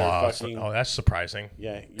 Danny. that are fucking- that's surprising.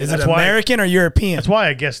 yeah. Is That's it why- American or European? That's why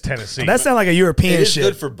I guess Tennessee. That sounds like a European It is shit.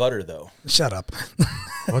 good for butter, though. Shut up.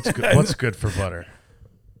 What's good? What's good for butter?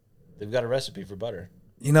 They've got a recipe for butter.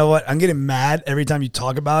 You know what? I'm getting mad every time you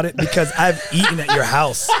talk about it because I've eaten at your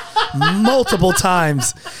house multiple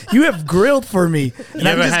times. You have grilled for me. And You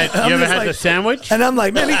ever I'm had, I'm you ever just had like- the sandwich? And I'm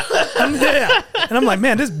like, man, and I'm like,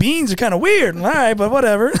 man, these beans are kind of weird. All right, but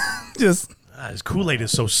whatever. Just His Kool-Aid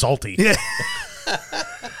is so salty. yeah.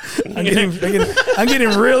 I'm getting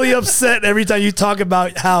really upset every time you talk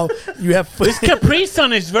about how you have food. This Capri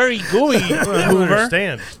Sun is very gooey, I don't Hoover.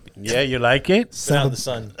 understand. Yeah, you like it? Sit out in the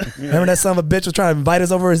sun. Remember that son of a bitch was trying to invite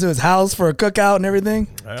us over to his house for a cookout and everything?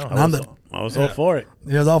 I don't And know. I'm the, I was all for it.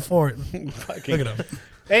 he was all for it. Fucking- Look at him.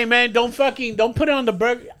 Hey man, don't put it on the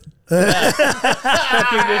burger.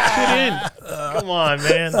 Fucking this shit in. Come on,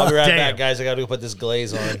 man. I'll be right Damn. back, guys. I got to go put this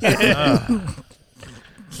glaze on.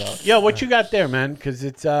 Yo, what you got there, man? Because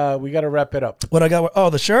it's we got to wrap it up. What I got? Oh,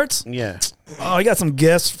 the shirts. Yeah. Oh, I got some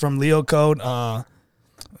gifts from Leo Code.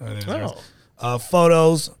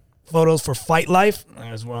 Photos for Fight Life.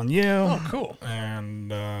 There's one on you. Oh, cool. And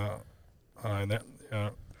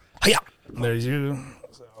yeah, there's you.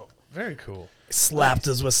 Very cool. Slapped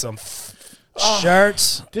us with some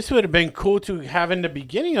shirts. This would have been cool to have in the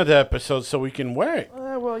beginning of the episode so we can wear it.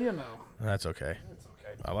 Well, you know, That's okay.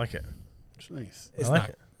 I like it. It's nice. it's I like not.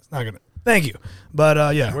 it. It's not gonna. Thank you,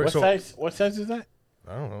 but yeah, We're- What so- size? What size is that?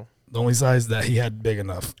 I don't know. the only size that he had big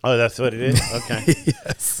enough. Oh, that's what it is. Okay.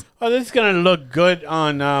 Yes. Oh, this is gonna look good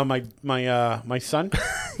on my son.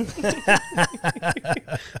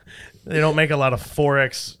 They don't make a lot of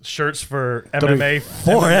 4X shirts for MMA,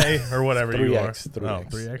 4X. MMA or whatever you are. 3X, 3X. Oh,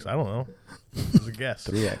 3X? I don't know. It was a guess.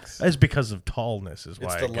 3X. That's because of tallness is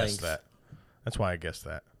why It's I the guessed length. that. That's why I guessed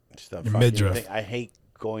that. Just a Your fucking midriff. thing. I hate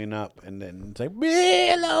going up and then it's like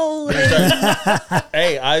hello.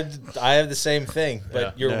 Hey, I have the same thing, but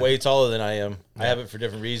Yeah. you're Yeah. way taller than I am. I have it for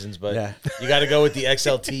different reasons, but Yeah. you got to go with the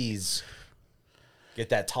XLTs. Get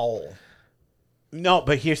that tall. No,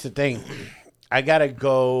 but here's the thing. I gotta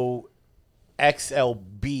go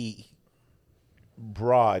XLB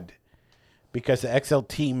broad because the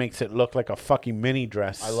XLT makes it look like a fucking mini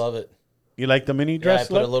dress. I love it. You like the mini Yeah, I dress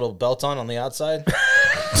put a look? little belt on the outside.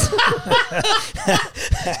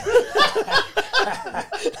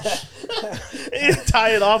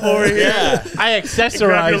 Tie it off over here. Yeah, I Grab your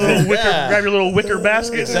accessorize little it. wicker, Yeah. grab your little wicker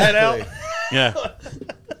basket, set out. exactly. Yeah.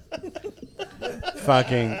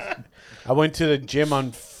 Fucking. I went to the gym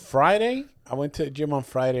on Friday.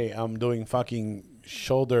 I'm doing fucking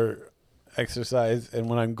shoulder exercise, and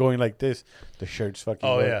when I'm going like this, the shirt's fucking.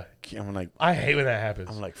 Oh, low. yeah. I'm like, I hate when that happens.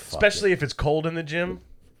 I'm like, fuck especially if it's cold in the gym,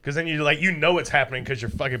 because then you know it's happening because your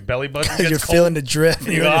fucking belly button gets You're cold. feeling the drift.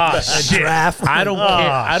 You're Ah, in a shit. draft. I don't care.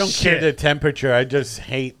 I don't care shit. the temperature. I just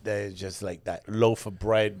hate that it's just like that loaf of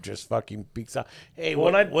bread just fucking peeks out. Hey,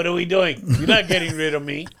 When what are we doing? You're not getting rid of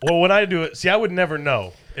me. Well, when I do it, see, I would never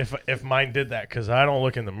know if mine did that because I don't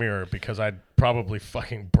look in the mirror because I'd probably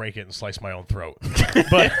fucking break it and slice my own throat.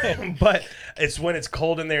 but it's when it's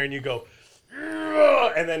cold in there and you go,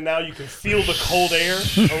 "Ugh," and then now you can feel the cold air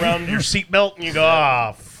around your seatbelt and you go,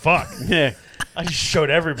 ah, fuck. Yeah. I just showed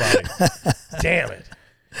everybody. Damn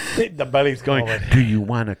it. The belly's going, Oh, do you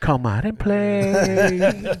want to come out and play?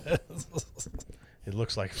 It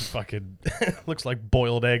looks like fucking, looks like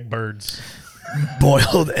boiled egg birds.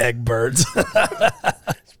 Boiled egg birds.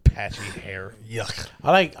 Patchy hair. Yuck.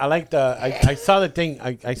 I saw the thing.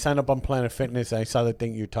 I signed up on Planet Fitness. And I saw the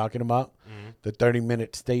thing you're talking about, the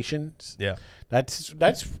 30-minute stations. Yeah. That's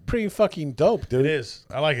pretty fucking dope, dude. It is.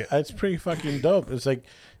 I like it. That's pretty fucking dope. It's like,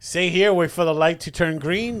 stay here, wait for the light to turn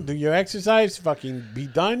green, do your exercise, fucking be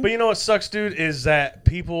done. But you know what sucks, dude, is that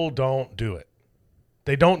people don't do it.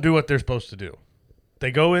 They don't do what they're supposed to do. They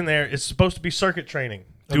go in there. It's supposed to be circuit training.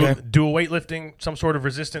 Do Okay. a weightlifting, some sort of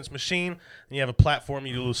resistance machine, and you have a platform.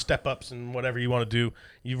 You do little step ups and whatever you want to do.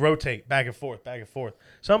 You rotate back and forth, back and forth.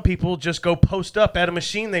 Some people just go post up at a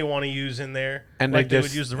machine they want to use in there, And like they they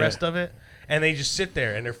just- would use the rest of it, and they just sit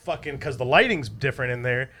there and they're fucking because the lighting's different in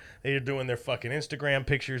there. They're doing their fucking Instagram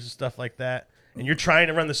pictures and stuff like that. And you're trying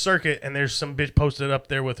to run the circuit, and there's some bitch posted up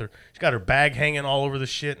there with her. She's got her bag hanging all over the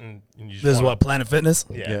shit, and you just This is wanna- what Planet Fitness.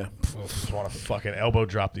 Yeah. Just want to fucking elbow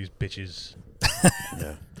drop these bitches.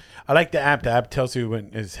 Yeah. I like the app. The app tells you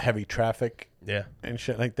when there's heavy traffic Yeah. and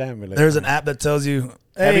shit like that. But like, There's an app that tells you,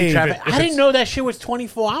 heavy hey, traffic. if I didn't it's- know that shit was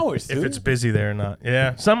 24 hours, dude. If it's busy there or not.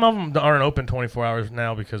 Yeah. Some of them aren't open 24 hours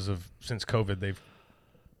now because of since COVID they've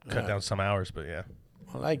cut down some hours, but yeah.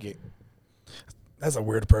 I like it. that's a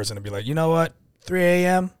weird person to be like, you know what? 3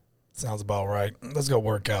 a.m. sounds about right. Let's go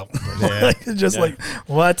work out. Yeah. Just like,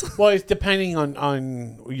 what? Well, it's depending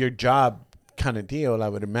on your job kind of deal, I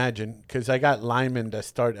would imagine. Because I got linemen that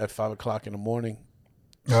start at 5 o'clock in the morning.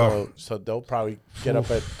 Oh. So they'll probably get up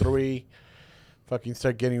at 3, fucking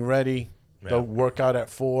start getting ready. Yeah. They'll work out at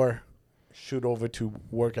 4, shoot over to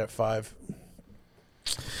work at 5.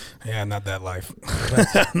 Yeah, not that life.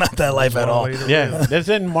 Not that life at all. Yeah.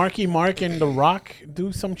 Doesn't Marky Mark and The Rock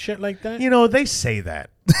do some shit like that? You know, they say that.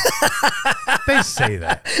 They say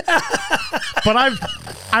that. But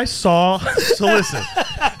I saw. So listen.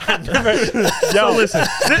 So listen.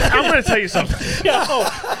 I'm going to tell you something.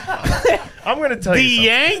 I'm going to tell you something. The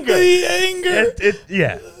anger. The anger.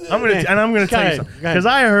 Yeah. I'm going to tell you ahead, something. go ahead. Because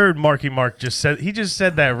I heard Marky Mark just said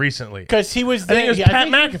that recently. Because he was I think it was there. Pat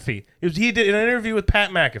McAfee. He did an interview with Pat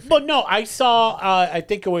McAfee. But no, I saw. I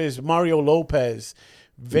think it was Mario Lopez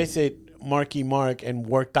visit Marky Mark and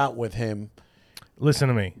worked out with him. Listen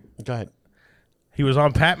to me. Go ahead. He was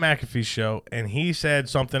on Pat McAfee's show, and he said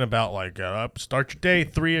something about like start your day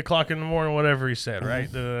 3 o'clock in the morning, whatever he said, right?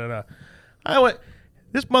 I went.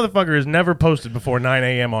 This motherfucker has never posted before 9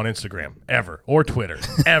 a.m. on Instagram ever or Twitter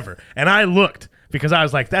ever, and I looked because I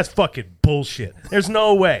was like, that's fucking bullshit. There's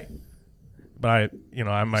no way. But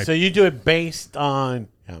I might. So you do it based on?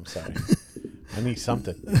 I'm sorry. I need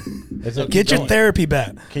something. Get your therapy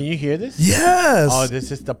back. Can you hear this? Yes. Oh, this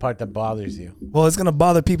is the part that bothers you. Well, it's gonna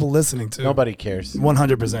bother people listening too. Nobody cares.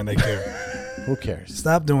 100% they care. Who cares?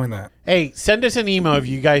 Stop doing that. Hey, send us an email if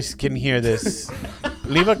you guys can hear this.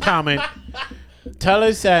 Leave a comment. Tell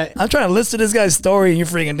us that. I'm trying to listen to this guy's story, and you're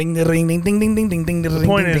freaking ding ding ding ding ding ding ding ding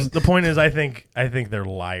ding. The point is, I think they're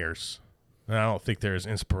liars. And I don't think they're as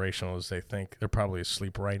inspirational as they think. They're probably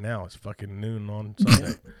asleep right now. It's fucking noon on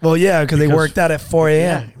Sunday. Well, yeah, because they worked out at 4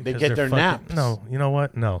 a.m. They get their naps. No, you know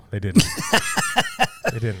what? No, they didn't.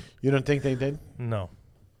 They didn't. You don't think they did? No.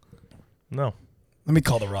 Let me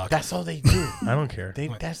call The Rock. That's all they do. I don't care.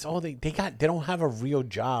 That's all they got. They don't have a real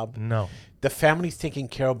job. No. The family's taken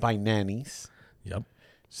care of by nannies. Yep.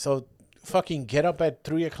 So fucking get up at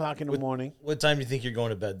 3 o'clock in the morning. What time do you think you're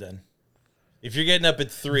going to bed then? If you're getting up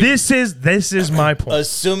at 3, This is my point.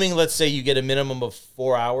 assuming, let's say, you get a minimum of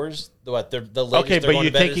 4 hours. The latest Okay, they're but going you're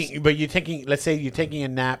to bed taking. is, But you're taking. Let's say you're taking a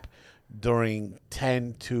nap during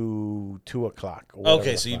 10 to 2 o'clock. or whatever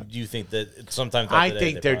okay, the so fuck. you think that sometimes I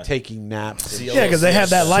think they're taking naps. See, Yeah, because they have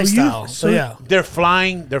that lifestyle. So yeah. They're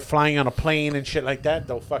flying on a plane and shit like that.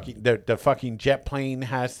 The fucking jet plane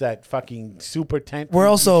has that fucking super tent. We're you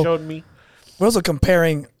also- showed me. We're also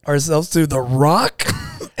comparing ourselves to The Rock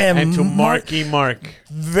And to Marky Mark.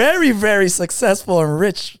 Very, very successful and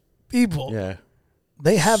rich people. Yeah.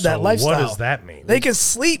 They have that So lifestyle. what does that mean? They can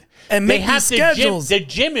sleep and They make have these the gym. schedules. The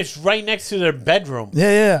gym is right next to their bedroom.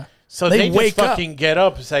 Yeah. So they just wake up. fucking get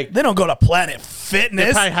up. It's like They don't go to Planet they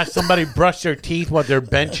Fitness. probably have somebody brush their teeth while they're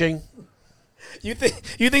benching. You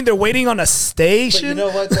think they're waiting on a But station? you know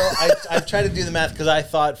what, though? I tried to do the math because I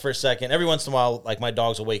thought for a second, every once in a while, like my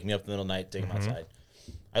dogs will wake me up in the middle of the night, take them outside.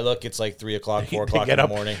 I look, it's like 3 o'clock, 4 o'clock in the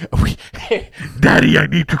morning. Daddy, I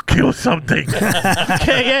need to kill something.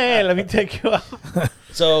 yeah, let me take you out.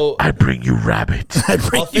 So I bring you rabbits.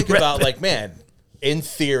 I'll think about, like, man, in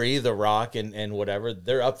theory, The Rock and whatever,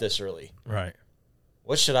 they're up this early. Right.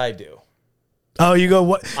 What should I do? Oh, you go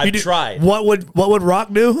what? I've you do, tried. What would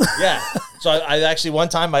Rock do? Yeah. So I actually, one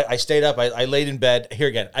time I stayed up. I laid in bed. Here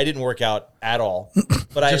again, I didn't work out at all,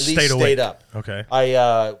 but I at Just least stayed awake. stayed up. Okay.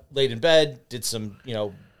 I laid in bed, did some,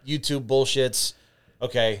 YouTube bullshits.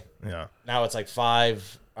 Okay. Yeah. Now it's like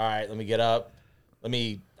 5. All right, let me get up. I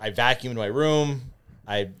vacuumed my room.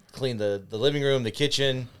 I cleaned the living room, the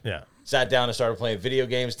kitchen. Yeah. Sat down and started playing video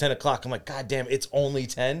games. 10 o'clock. I'm like, God damn, it's only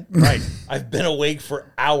 10. Right. I've been awake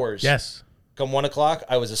for hours. Yes. Come 1 o'clock,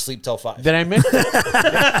 I was asleep till 5. Did I miss? Did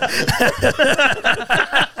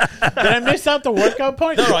I miss out the workout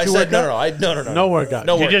part? No, I Did you said work no. out? No workout.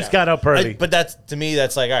 No You workout. just got up early. But that's, to me,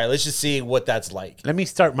 that's like, all right, let's just see what that's like. Let me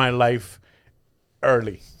start my life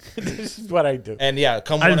early. This is what I do. And yeah,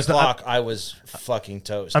 come 1 o'clock, I was fucking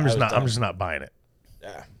toast. I'm I was just done. not buying it.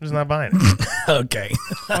 Yeah. I'm just not buying it. Okay.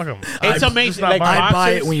 Fuck 'em. It's I'm amazing. just not Like, buying it. I buy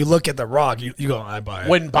it Boxers- when you look at The Rock. You go, I buy it.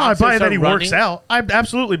 When Oh, I boxers buy that he are works running- out. I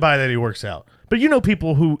absolutely buy that he works out. But you know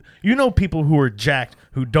people who are jacked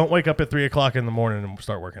who don't wake up at 3 o'clock in the morning and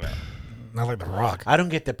start working out. Not like The Rock. I don't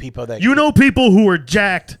get the people that You know people who are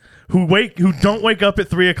jacked who don't wake up at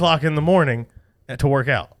 3 o'clock in the morning to work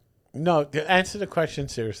out. No, answer the question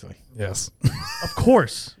seriously. Yes. Of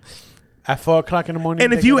course. At 4 o'clock in the morning.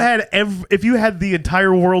 And if you had the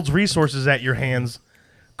entire world's resources at your hands,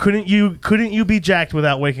 couldn't you be jacked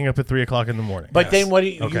without waking up at 3 o'clock in the morning? but Yes. then what?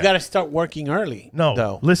 You Okay. got to start working early. No.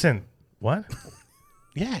 though. Listen. What?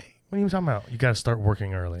 Yeah. What are you talking about? You got to start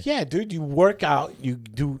working early. Yeah, dude. You work out.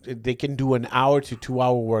 They can do an hour to 2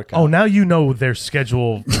 hour workout. Oh, now you know their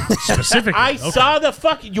schedule specifically. I Okay. saw the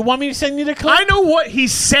fuck. You want me to send you the clip? I know what he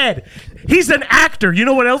said. He's an actor. You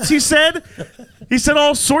know what else he said? He said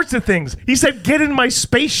all sorts of things. He said, get in my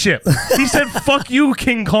spaceship. He said, fuck you,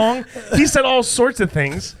 King Kong. He said all sorts of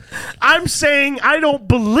things. I'm saying I don't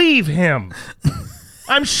believe him.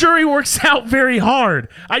 I'm sure he works out very hard.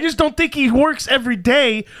 I just don't think he works every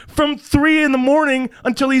day from 3 in the morning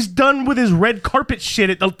until he's done with his red carpet shit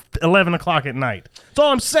at 11 o'clock at night. That's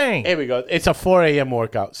all I'm saying. Here we go. It's a 4 a.m.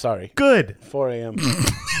 workout. Sorry. Good. 4 a.m.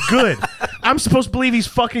 Good. I'm supposed to believe he's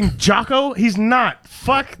fucking Jocko? He's not.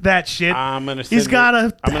 Fuck that shit. I'm gonna. He's Send got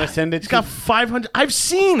it. a. I'm gonna send it. He's got 500. I've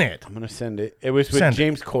seen it. I'm gonna send it. It was with Send it.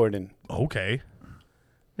 James Corden. Okay.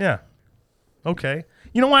 Yeah. Okay.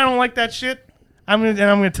 You know why I don't like that shit?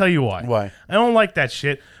 I'm gonna tell you why. Why? I don't like that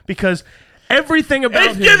shit because everything about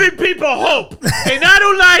It's him. giving people hope. And I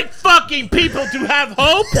don't like fucking people to have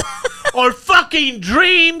hope or fucking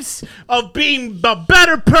dreams of being a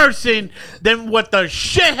better person than what the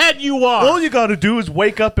shithead you are. All you got to do is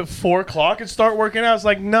wake up at 4 o'clock and start working out. It's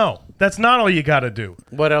like, no, that's not all you got to do.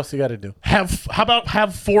 What else you got to do? How about have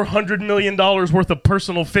 $400 million worth of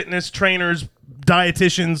personal fitness trainers,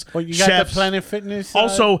 dietitians, Well, you got chefs. the Planet Fitness.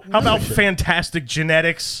 Also, how about membership. fantastic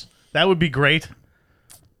genetics? That would be great.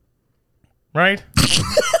 Right?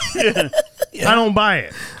 I don't buy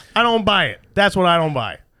it. I don't buy it. That's what I don't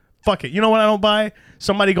buy. Fuck it. You know what I don't buy?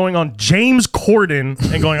 Somebody going on James Corden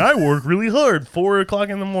and going, I work really hard, 4 o'clock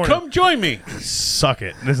in the morning. Come join me. Suck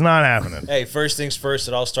it. It's not happening. Hey, first things first,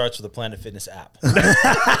 it all starts with the Planet Fitness app.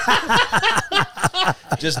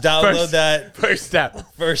 Just download that First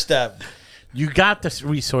step. first step. You got the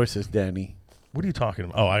resources, Danny. What are you talking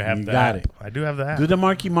about? Oh, I have You that. got it. I do have that. Do the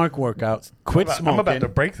Marky Mark workouts. Quit I'm smoking. about to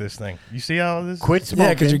break this thing. You see how this? Quit smoking.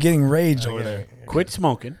 Yeah, because you're getting rage over there. Quit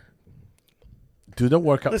smoking. Do the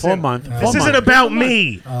workout for a month. This isn't about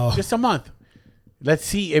me. Just a month. Let's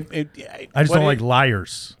see if I just what don't like it-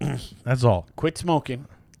 liars. That's all. Quit smoking.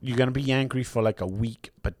 You're gonna be angry for like a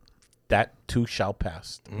week, but that too shall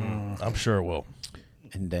pass. I'm sure it will.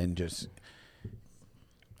 And then just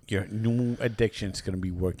your new addiction's gonna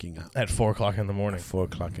be working out. At 4 o'clock in the morning. 4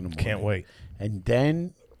 o'clock in the morning. Can't wait. And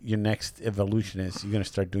then your next evolution is you're gonna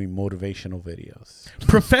start doing motivational videos.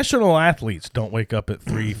 Professional athletes don't wake up at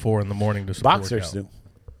 3, 4 in the morning to Boxers work out. do.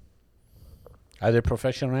 Are they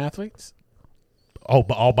professional athletes? Oh,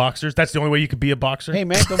 all boxers? That's the only way you could be a boxer? Hey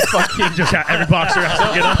man, don't fucking Just every boxer has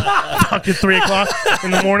to get up fucking 3 o'clock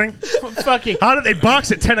in the morning. fucking. How do they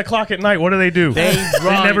box at 10 o'clock at night? What do they do? They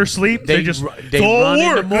run. never sleep. They just they all run in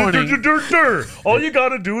work. the morning. All you got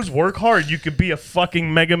to do is work hard. You could be a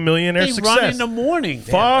fucking mega millionaire They success. run in the morning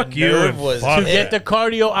Fuck the you. nerve and was- fuck to Yeah. get the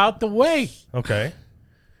cardio out the way, Okay.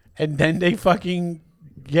 and then they fucking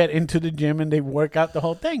get into the gym and they work out the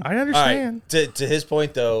whole thing. I All right. understand. To his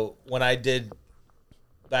point, though, when I did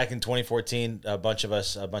back in 2014, a bunch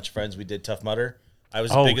of friends, we did Tough Mudder. I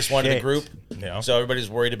was the Oh, biggest one in the shit. group. Yeah. So everybody's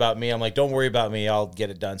worried about me. I'm like, don't worry about me. I'll get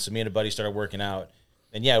it done. So me and a buddy started working out.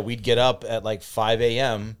 And yeah, we'd get up at like 5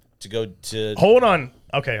 a.m. to go to. Hold on.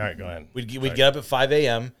 Okay, all right, go ahead. We'd get up at 5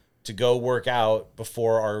 a.m. to go work out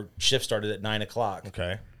before our shift started at 9 o'clock.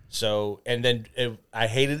 Okay. So, and then I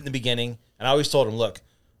hated it in the beginning. And I always told him, look,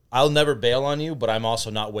 I'll never bail on you, but I'm also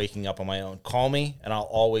not waking up on my own. Call me and I'll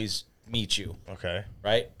always meet you. Okay.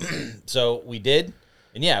 Right? So we did.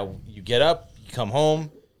 And yeah, you get up, you come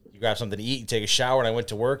home, you grab something to eat, you take a shower, and I went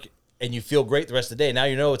to work, and you feel great the rest of the day. Now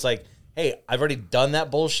you know it's like, hey, I've already done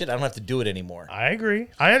that bullshit. I don't have to do it anymore. I agree.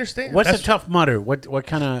 I understand. What's That's- a Tough Mudder? What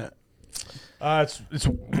kind of?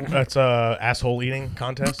 It's a asshole eating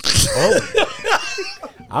contest.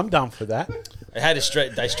 I'm down for that. I had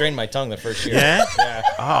to I strained my tongue the first year. Yeah? Yeah.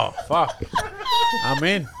 Oh fuck! I'm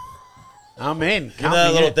in. I'm in. You know Count that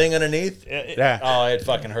me little in. thing underneath? Yeah. Oh, it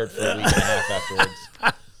fucking hurt for a week and a half afterwards.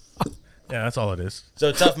 Yeah, that's all it is.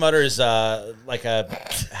 So Tough Mudder is like a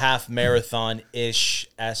half marathon-ish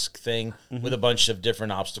esque thing with a bunch of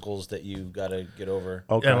different obstacles that you got to get over.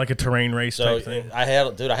 Okay. Yeah, like a terrain race So type thing. I had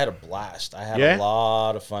a blast. I had Yeah? a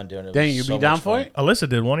lot of fun doing it. It Dang, was you so be down much for fun. it? Alyssa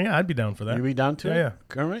did one. Yeah, I'd be down for that. You be down to Yeah, it? yeah.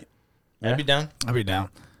 Kermit? I'd be down. I'll be down.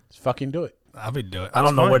 Let's fucking do it. I'll be doing it. I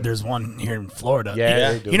don't know fine. where there's one here in Florida. Yeah,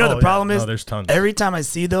 Yeah. they do. You know Oh, the yeah. problem No, is there's tons. every time I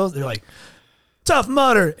see those, they're like, Tough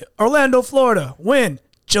Mudder, Orlando, Florida, win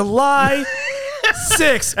July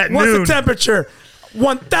 6th. At What's noon. the temperature?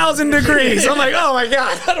 1,000 degrees. I'm like, oh my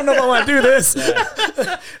God, I don't know if I want to do this.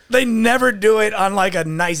 They never do it on like a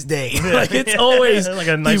nice day. Like it's always Like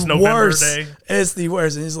a nice the November worst. day. It's the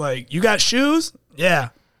worst. And he's like, you got shoes? Yeah.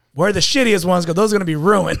 Wear the shittiest ones because those are going to be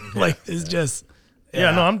ruined. Like it's just,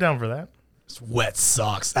 Yeah, no, I'm down for that. it's wet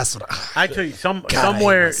socks. That's what I tell you, I hate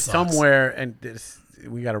my socks. somewhere, and this,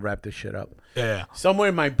 we got to wrap this shit up. yeah. Somewhere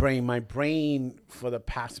in my brain for the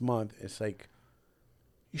past month, it's like,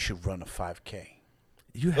 you should run a 5K.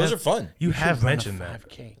 Those are fun. You have Run a mentioned that.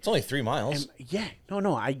 5K. It's only 3 miles. And yeah,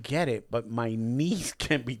 no, I get it, but my knees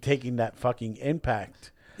can't be taking that fucking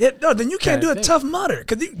impact. Yeah, no, then you can't do a thing. Tough Mudder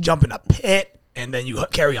because you jump in a pit and then you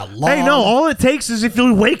carry a log. Hey, no, all it takes is if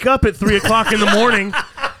you wake up at 3 o'clock in the morning,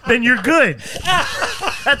 then you're good.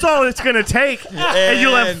 That's all it's going to take. And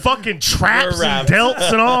you'll have And fucking traps we're and wrapped.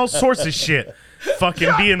 delts and all sorts of shit. Fucking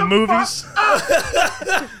be in the movies.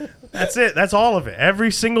 That's it. That's all of it.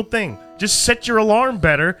 Every single thing. Just set your alarm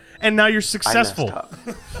better, and now you're successful.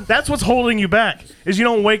 That's what's holding you back, is you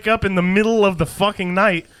don't wake up in the middle of the fucking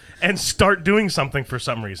night and start doing something for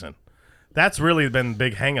some reason. That's really been the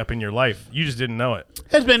big hang up in your life. You just didn't know it.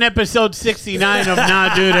 It's been episode 69 of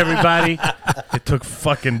Nah Dude, everybody. It took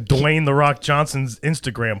fucking Dwayne The Rock Johnson's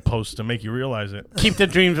Instagram post to make you realize it. Keep the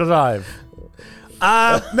dreams alive.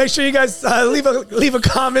 Make sure you guys leave a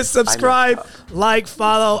comment, subscribe, like,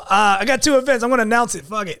 follow. I got 2 events. I'm going to announce it.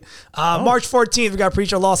 Fuck it. March 14th, we got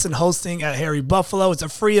Preacher Lawson hosting at Harry Buffalo. It's a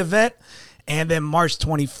free event. And then March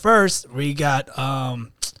 21st, we got,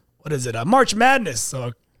 March Madness. So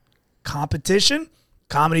a competition,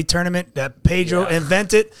 comedy tournament that Pedro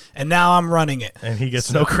invented, and now I'm running it. And he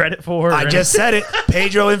gets no credit for it. I just said it.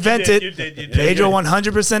 Pedro invented. You did. Pedro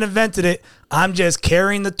 100% invented it. I'm just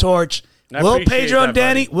carrying the torch. Will Pedro and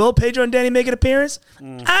Danny make an appearance?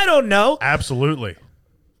 I don't know. Absolutely.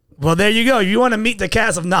 Well, there you go. If you want to meet the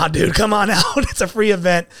cast of Nah Dude, come on out. It's a free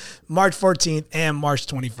event, March 14th and March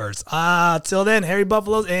 21st. Till then, Harry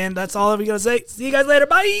Buffaloes, and that's all I'm going to say. See you guys later.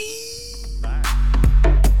 Bye.